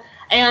Central,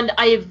 and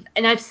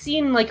I've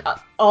seen like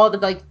all the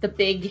like the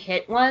big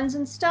hit ones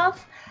and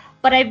stuff,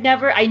 but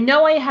I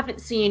know I haven't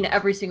seen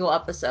every single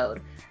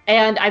episode.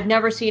 And I've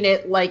never seen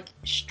it like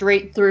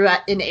straight through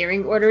in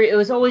airing order. It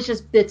was always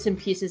just bits and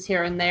pieces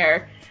here and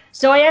there.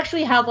 So I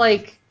actually have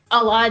like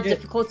a lot of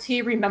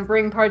difficulty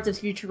remembering parts of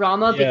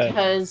Futurama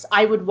because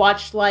I would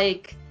watch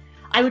like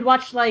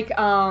what's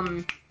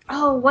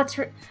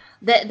her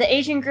the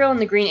Asian girl and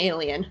the green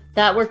alien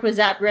that worked with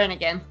Zapp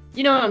Brannigan.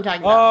 You know what I'm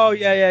talking about? Oh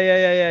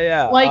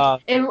yeah.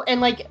 Like and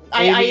like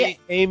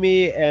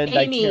Amy,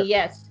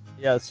 yes.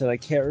 Yes, and I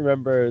can't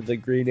remember the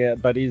green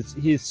ant, but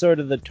he's sort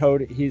of the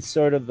toad. He's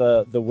sort of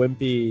the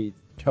wimpy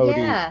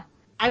toady. Yeah,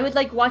 I would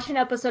like watch an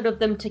episode of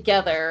them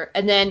together,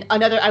 and then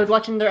I would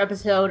watch another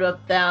episode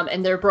of them,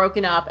 and they're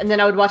broken up, and then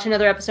I would watch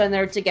another episode and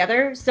they're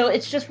together. So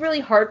it's just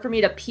really hard for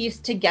me to piece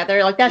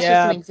together. Like that's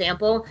just an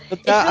example. But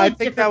it's really I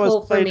think that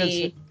was played for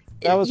me.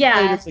 That was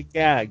played as a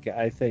gag.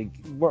 I think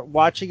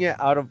watching it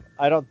I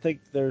don't think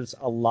there's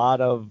a lot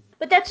of.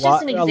 But that's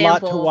just an example. A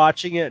lot to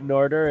watching it in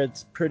order.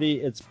 It's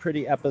pretty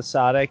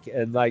episodic,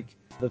 and like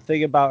the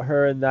thing about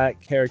her and that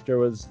character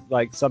was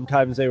like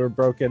sometimes they were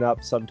broken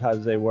up,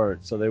 sometimes they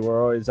weren't. So they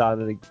were always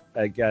on and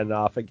again,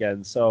 off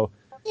again. So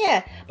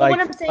yeah, but what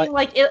I'm saying,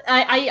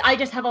 I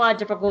just have a lot of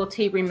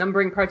difficulty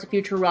remembering parts of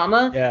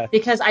Futurama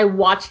because I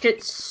watched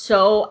it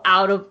so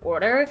out of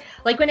order.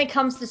 Like when it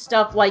comes to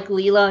stuff like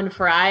Leela and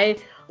Fry.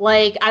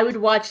 Like, I would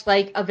watch,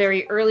 like, a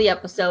very early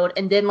episode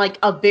and then, like,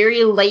 a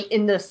very late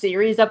in the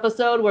series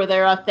episode where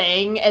they're a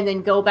thing and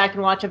then go back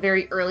and watch a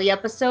very early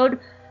episode.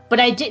 But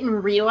I didn't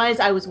realize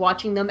I was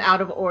watching them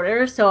out of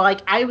order, so,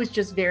 like, I was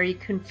just very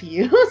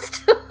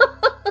confused.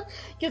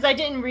 Because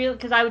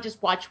I would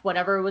just watch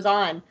whatever was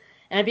on.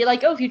 And I'd be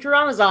like, oh,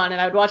 Futurama's on, and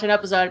I would watch an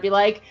episode, I'd be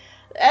like,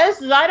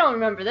 I don't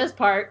remember this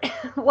part.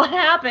 What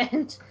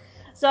happened?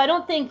 So I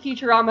don't think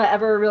Futurama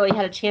ever really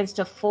had a chance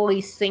to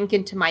fully sink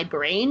into my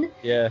brain.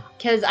 Yeah.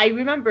 Because I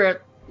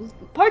remember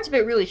parts of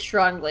it really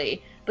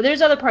strongly, but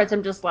there's other parts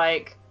I'm just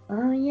like,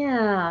 oh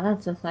yeah,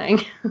 that's a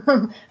thing.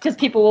 Because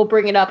people will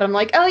bring it up, and I'm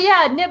like, oh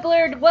yeah,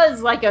 Nibbler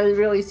was like a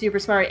really super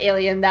smart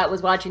alien that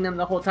was watching them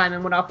the whole time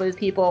and went off with his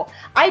people.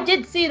 I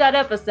did see that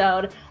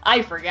episode.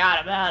 I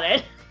forgot about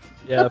it.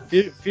 Yeah,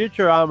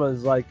 Futurama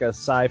is like a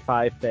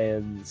sci-fi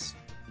fan's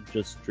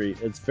just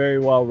treat. It's very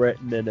well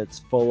written, and it's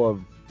full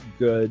of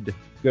good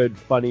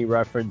funny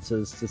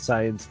references to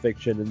science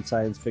fiction and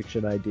science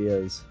fiction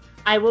ideas.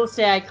 I will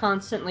say I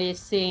constantly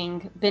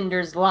sing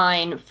Bender's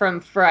line from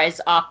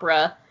Fry's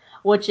opera,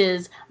 which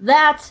is,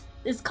 that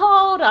is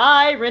called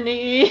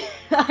irony.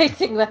 I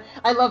sing that.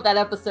 I love that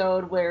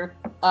episode where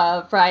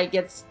Fry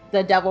gets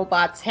the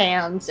Devilbot's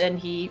hands and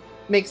he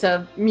makes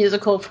a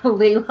musical for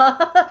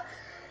Leela.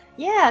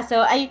 Yeah,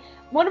 so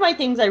one of my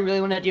things I really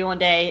want to do one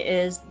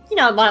day is,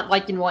 not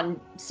like in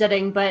one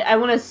sitting, but I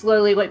want to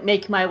slowly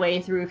make my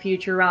way through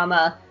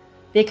Futurama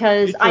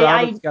because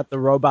Futurama's got the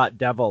Robot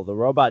Devil. The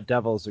Robot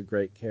Devil's a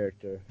great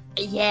character.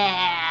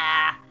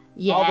 Yeah.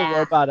 All the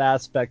robot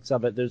aspects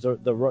of it. There's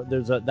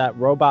that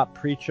robot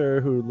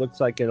preacher who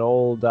looks like an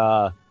old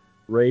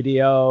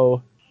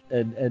radio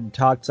and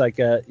talks like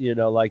a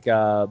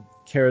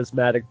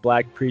charismatic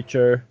black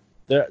preacher.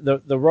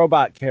 The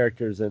robot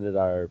characters in it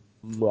are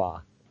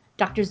mwah.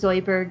 Dr.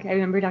 Zoidberg. I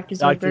remember Dr.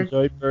 Zoidberg.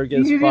 Dr. Zoidberg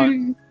is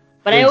fun.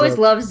 But I always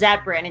love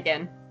Zapp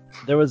Brannigan.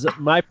 There was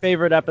my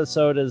favorite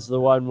episode is the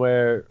one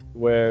where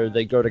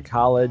they go to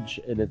college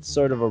and it's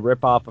sort of a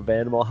ripoff of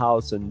Animal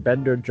House and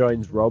Bender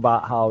joins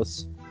Robot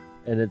House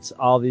and it's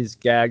all these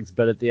gags,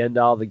 but at the end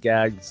of all the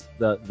gags,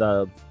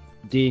 the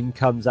dean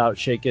comes out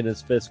shaking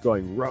his fist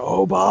going,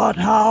 Robot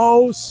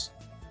House!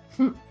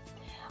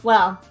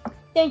 Well,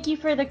 thank you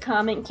for the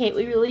comment, Kate.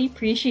 We really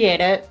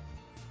appreciate it.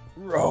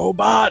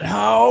 Robot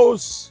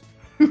House!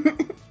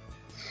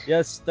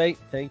 Yes,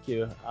 thank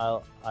you.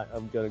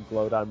 I'm gonna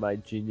gloat on my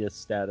genius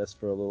status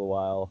for a little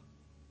while.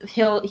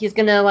 He's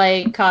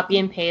gonna copy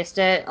and paste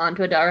it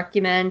onto a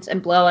document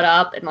and blow it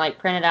up and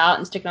print it out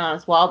and stick it on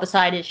his wall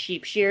beside his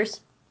sheep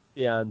shears.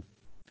 Yeah, on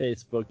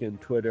Facebook and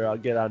Twitter. I'll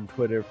get on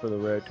Twitter for the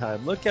rare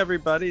time. Look,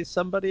 everybody,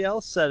 somebody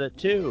else said it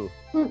too.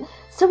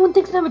 Someone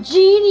thinks I'm a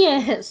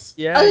genius.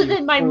 Yeah, other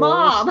than my fools.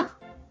 Mom.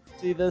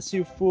 See this,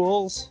 you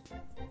fools?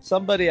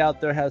 Somebody out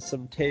there has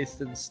some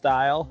taste and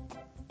style.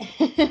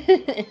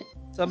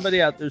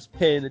 Somebody out there's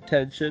paying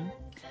attention.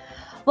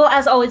 Well,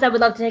 as always, I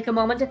would love to take a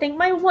moment to thank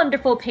my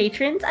wonderful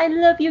patrons. I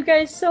love you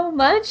guys so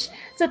much.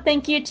 So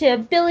thank you to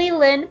Billy,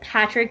 Lynn,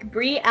 Patrick,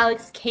 Bree,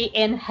 Alex, Kate,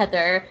 and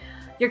Heather.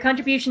 Your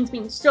contributions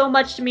mean so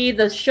much to me.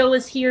 The show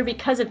is here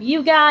because of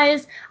you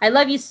guys. I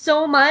love you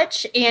so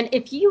much. And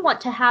if you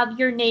want to have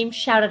your name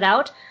shouted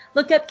out,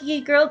 look up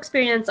Geeky Girl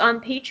Experience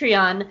on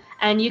Patreon,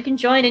 and you can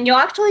join, and you'll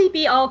actually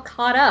be all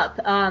caught up.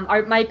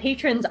 My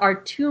patrons are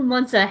 2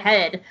 months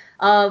ahead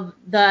of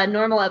the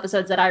normal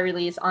episodes that I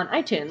release on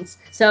iTunes.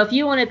 So if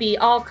you want to be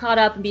all caught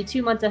up and be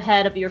 2 months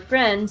ahead of your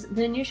friends,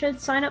 then you should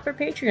sign up for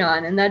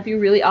Patreon, and that'd be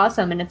really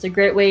awesome, and it's a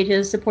great way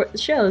to support the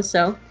show.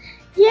 So,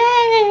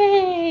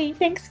 yay!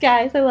 Thanks,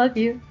 guys. I love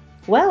you.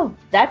 Well,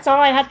 that's all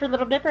I had for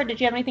Little Dipper. Did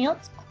you have anything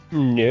else?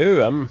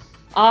 No,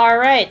 All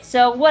right.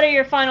 So, what are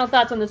your final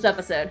thoughts on this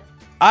episode?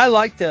 I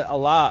liked it a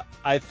lot.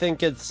 I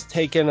think it's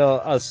taken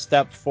a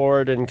step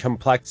forward in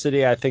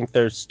complexity. I think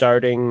they're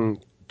starting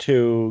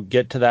to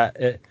get to that.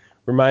 It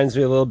reminds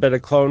me a little bit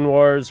of Clone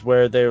Wars,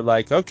 where they're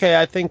like, okay,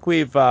 I think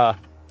we've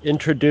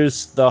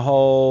introduced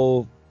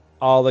all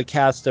the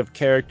cast of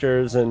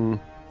characters, and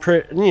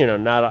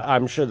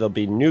I'm sure there'll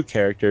be new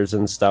characters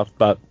and stuff,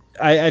 but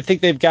I think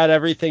they've got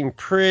everything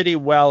pretty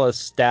well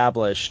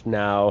established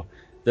now,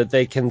 that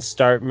they can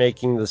start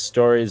making the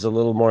stories a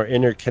little more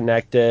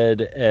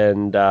interconnected,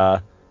 and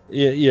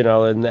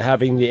and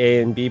having the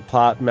A and B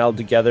plot meld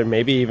together,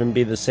 maybe even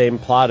be the same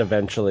plot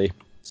eventually.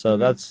 So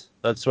that's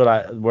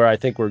where I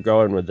think we're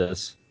going with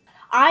this.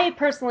 I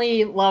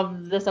personally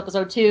love this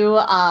episode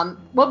too.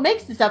 What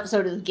makes this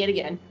episode is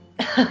Gideon.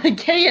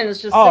 Gideon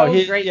is just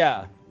great.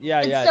 Yeah.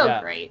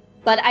 Great.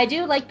 But I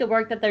do like the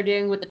work that they're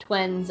doing with the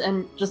twins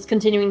and just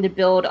continuing to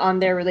build on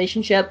their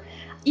relationship.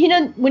 You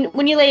know,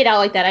 when you lay it out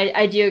like that,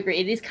 I do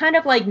agree. These kind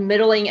of like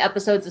middling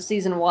episodes of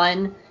season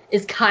 1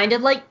 is kind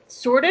of like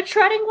sort of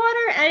treading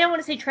water. And I don't want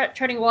to say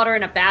treading water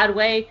in a bad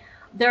way.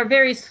 They're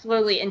very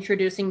slowly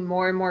introducing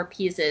more and more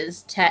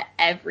pieces to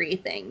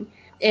everything.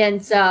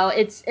 And so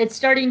it's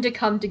starting to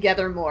come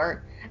together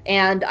more.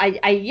 And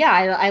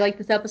I like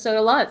this episode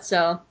a lot.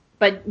 So,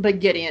 but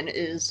Gideon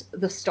is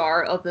the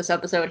star of this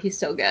episode. He's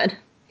so good.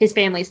 His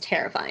family's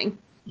terrifying.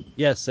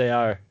 Yes, they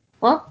are.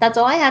 Well, that's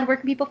all I had. Where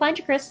can people find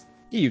you, Chris?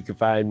 You can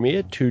find me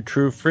at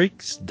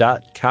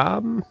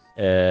twotruefreaks.com,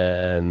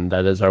 and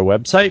that is our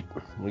website.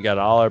 We got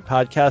all our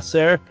podcasts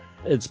there.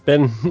 It's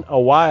been a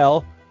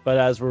while, but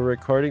as we're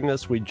recording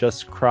this, we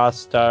just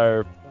crossed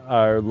our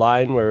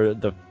line where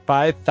the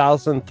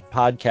 5,000th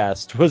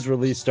podcast was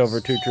released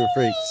over Two True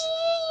Freaks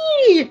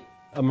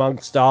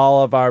amongst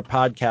all of our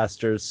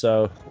podcasters.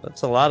 So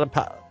that's a lot of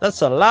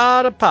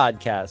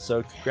podcasts.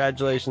 So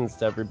congratulations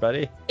to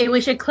everybody. And we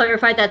should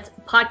clarify that's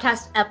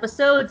podcast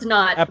episodes,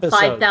 not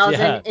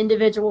 5,000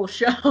 individual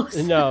shows.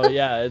 No,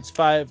 yeah, it's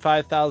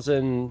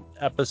 5,000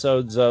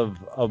 episodes of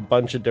a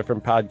bunch of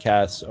different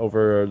podcasts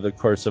over the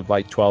course of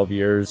like 12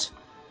 years.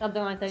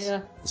 Something like that, yeah.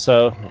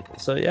 So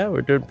yeah,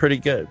 we're doing pretty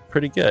good.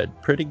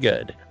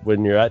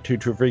 When you're at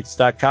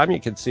twotruefreaks.com,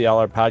 you can see all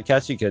our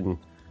podcasts. You can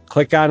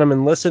click on them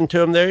and listen to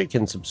them there. You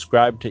can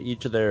subscribe to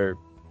each of their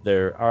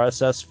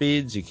RSS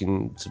feeds. You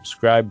can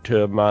subscribe to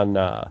them on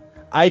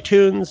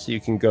iTunes. You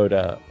can go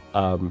to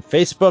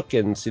Facebook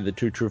and see the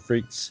Two True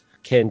Freaks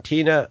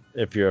Cantina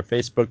if you're a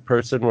Facebook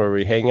person, where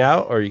we hang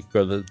out, or you can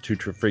go to the Two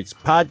True Freaks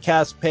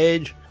podcast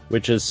page,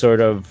 which is sort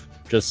of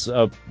just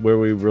where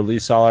we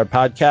release all our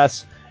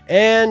podcasts.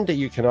 And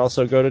you can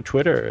also go to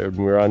Twitter, and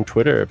we're on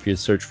Twitter if you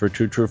search for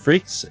Two True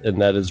Freaks,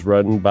 and that is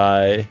run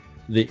by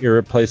the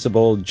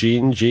irreplaceable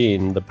Gene,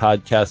 the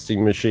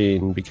podcasting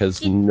machine,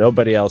 because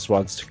nobody else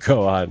wants to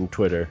go on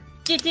Twitter.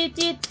 Gene,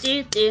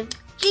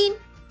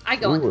 I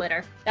go on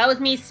Twitter. That was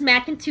me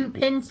smacking 2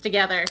 pins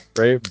together.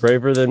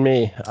 Braver than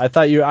me. I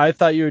thought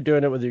you were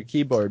doing it with your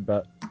keyboard,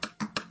 but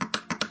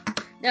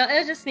no, it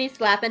was just me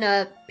slapping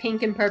a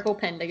pink and purple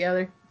pen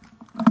together.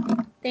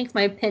 Thanks,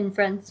 my pin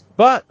friends.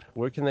 But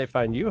where can they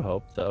find you,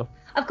 Hope, though?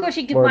 Of course,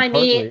 you can find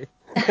me.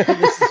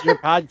 This is your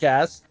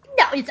podcast.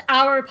 No, it's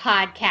our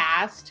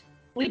podcast.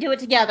 We do it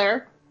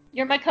together.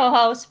 You're my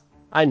co-host.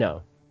 I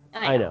know.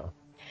 I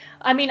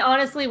mean,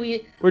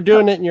 honestly, we're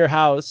doing it in your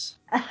house.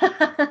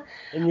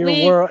 In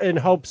your world, in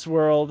Hope's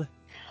world.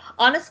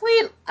 Honestly,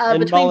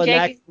 between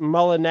J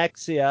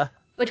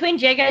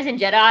Guys and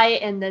Jedi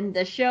and then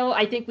this show,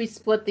 I think we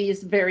split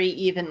these very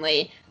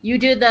evenly. You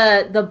do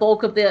the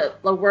bulk of the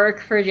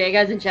work for J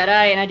Guys and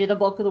Jedi, and I do the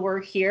bulk of the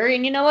work here.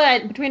 And you know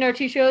what? Between our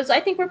 2 shows, I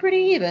think we're pretty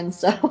even.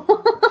 So.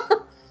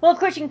 Well, of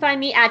course, you can find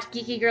me at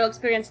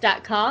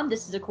geekygirlexperience.com.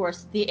 This is, of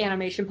course, the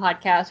animation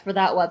podcast for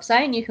that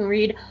website, and you can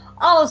read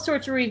all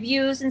sorts of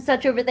reviews and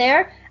such over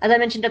there. As I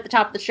mentioned at the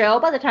top of the show,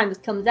 by the time this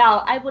comes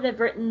out, I would have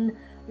written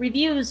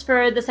reviews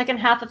for the second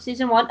half of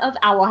Season 1 of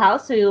Owl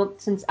House, so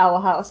since Owl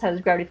House has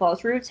Gravity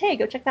Falls roots, hey,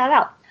 go check that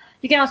out.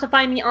 You can also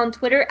find me on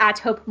Twitter at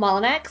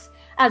HopeMolinax.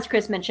 As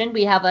Chris mentioned,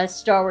 we have a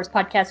Star Wars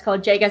podcast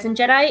called J Guys and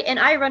Jedi, and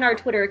I run our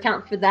Twitter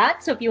account for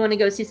that, so if you want to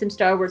go see some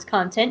Star Wars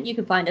content, you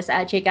can find us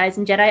at J Guys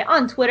and Jedi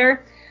on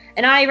Twitter.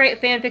 And I write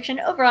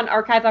fanfiction over on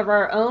Archive of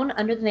Our Own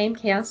under the name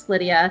Chaos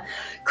Lydia.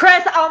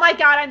 Chris, oh my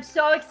god, I'm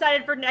so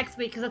excited for next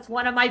week because it's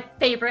one of my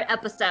favorite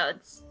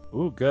episodes.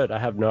 Ooh, good. I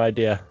have no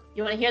idea.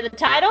 You want to hear the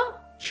title?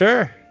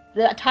 Sure.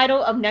 The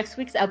title of next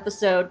week's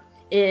episode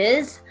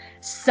is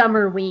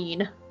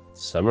Summerween.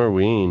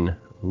 Summerween.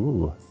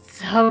 Ooh.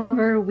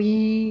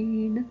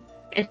 Summerween.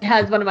 It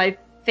has one of my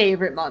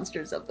favorite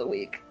monsters of the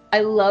week. I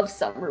love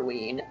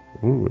Summerween.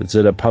 Ooh, is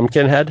it a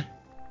pumpkin head?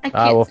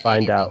 We'll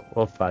find out.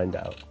 We'll find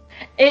out.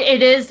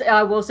 It is,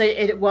 I will say,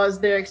 it was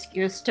their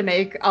excuse to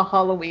make a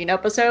Halloween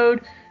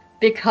episode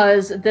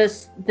because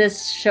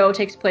this show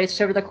takes place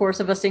over the course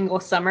of a single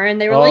summer, and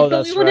they were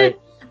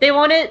they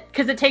wanted,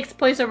 because it takes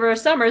place over a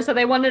summer, so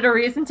they wanted a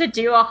reason to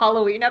do a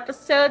Halloween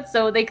episode,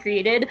 so they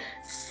created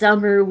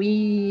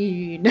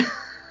Summerween.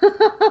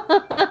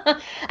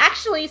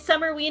 Actually,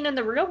 Summerween in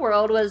the real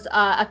world was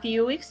a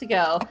few weeks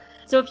ago.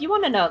 So if you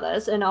want to know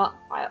this, and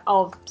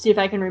I'll see if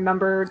I can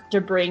remember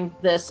to bring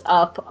this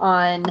up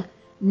on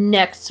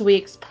next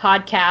week's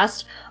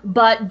podcast,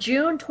 but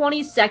June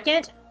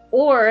 22nd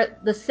or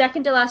the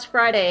second to last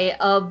Friday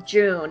of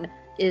June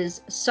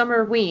is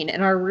Summerween in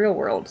our real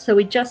world, so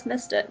we just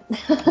missed it.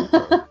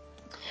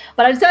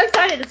 But I'm so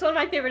excited. It's one of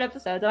my favorite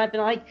episodes, and I've been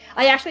like,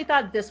 I actually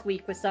thought this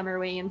week was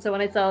Summerween, so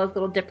when I saw this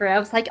little dipper, I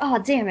was like, oh,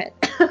 damn it.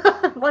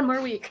 One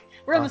more week.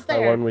 We're almost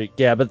there. 1 week.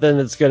 Yeah, but then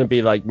it's going to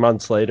be like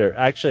months later.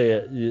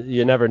 Actually,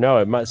 you never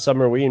know.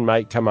 Summerween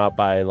might come out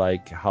by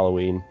like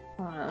Halloween.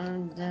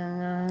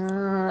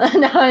 Now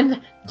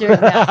I'm doing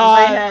math in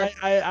my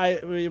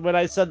head. When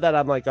I said that,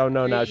 I'm like, oh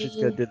no, now she's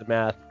going to do the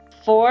math.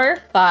 4,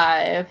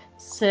 5,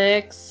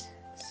 6,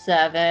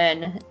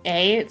 7,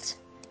 8,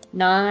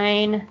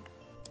 9,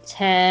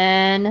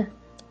 10,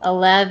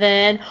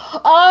 11.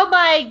 Oh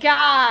my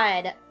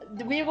god!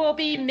 We will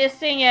be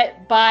missing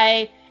it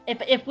by if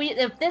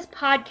this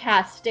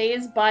podcast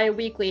stays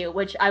bi-weekly,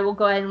 which I will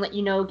go ahead and let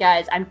you know,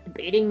 guys. I'm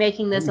debating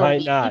making this a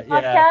weekly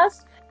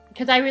podcast.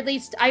 Because I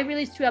release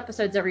 2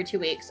 episodes every 2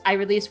 weeks. I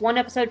release 1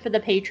 episode for the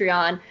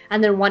Patreon,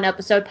 and then 1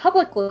 episode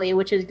publicly,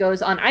 which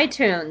goes on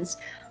iTunes.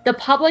 The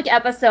public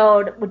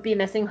episode would be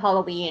missing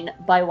Halloween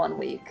by 1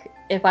 week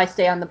if I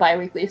stay on the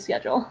bi-weekly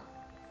schedule.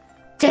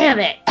 Damn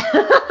it!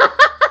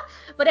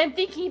 But I'm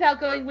thinking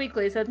about going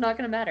weekly, so it's not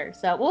going to matter.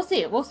 So we'll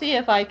see. We'll see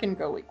if I can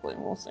go weekly.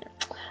 We'll see.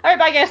 All right,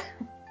 bye, guys.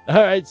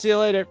 All right, see you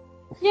later.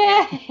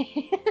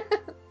 Yay!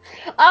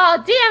 Oh,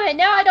 damn it!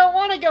 Now I don't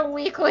want to go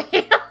weekly.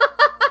 Just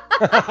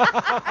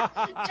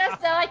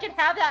so I can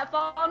have that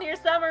fall near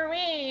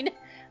Summerween.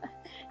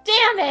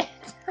 Damn it!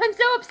 I'm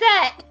so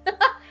upset.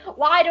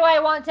 Why do I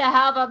want to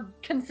have a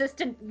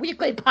consistent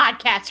weekly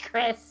podcast,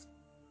 Chris?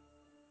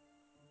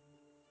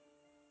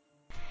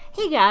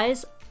 Hey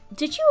guys,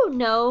 did you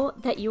know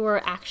that you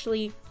are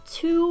actually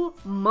 2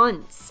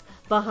 months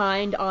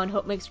behind on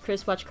Hope Makes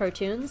Chris Watch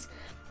Cartoons?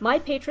 My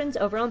patrons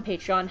over on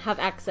Patreon have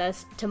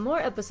access to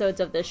more episodes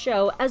of this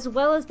show as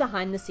well as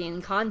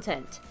behind-the-scenes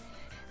content.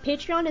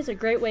 Patreon is a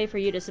great way for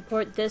you to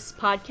support this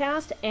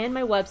podcast and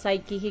my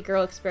website, Geeky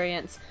Girl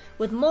Experience,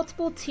 with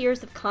multiple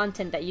tiers of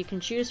content that you can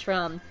choose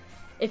from.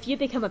 If you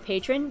become a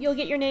patron, you'll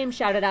get your name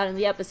shouted out in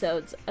the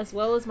episodes, as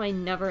well as my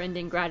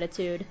never-ending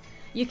gratitude.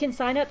 You can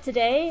sign up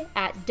today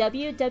at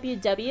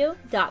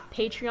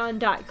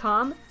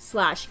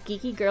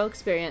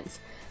www.patreon.com/geekygirlexperience.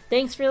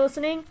 Thanks for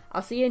listening.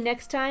 I'll see you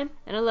next time,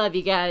 and I love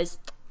you guys.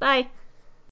 Bye.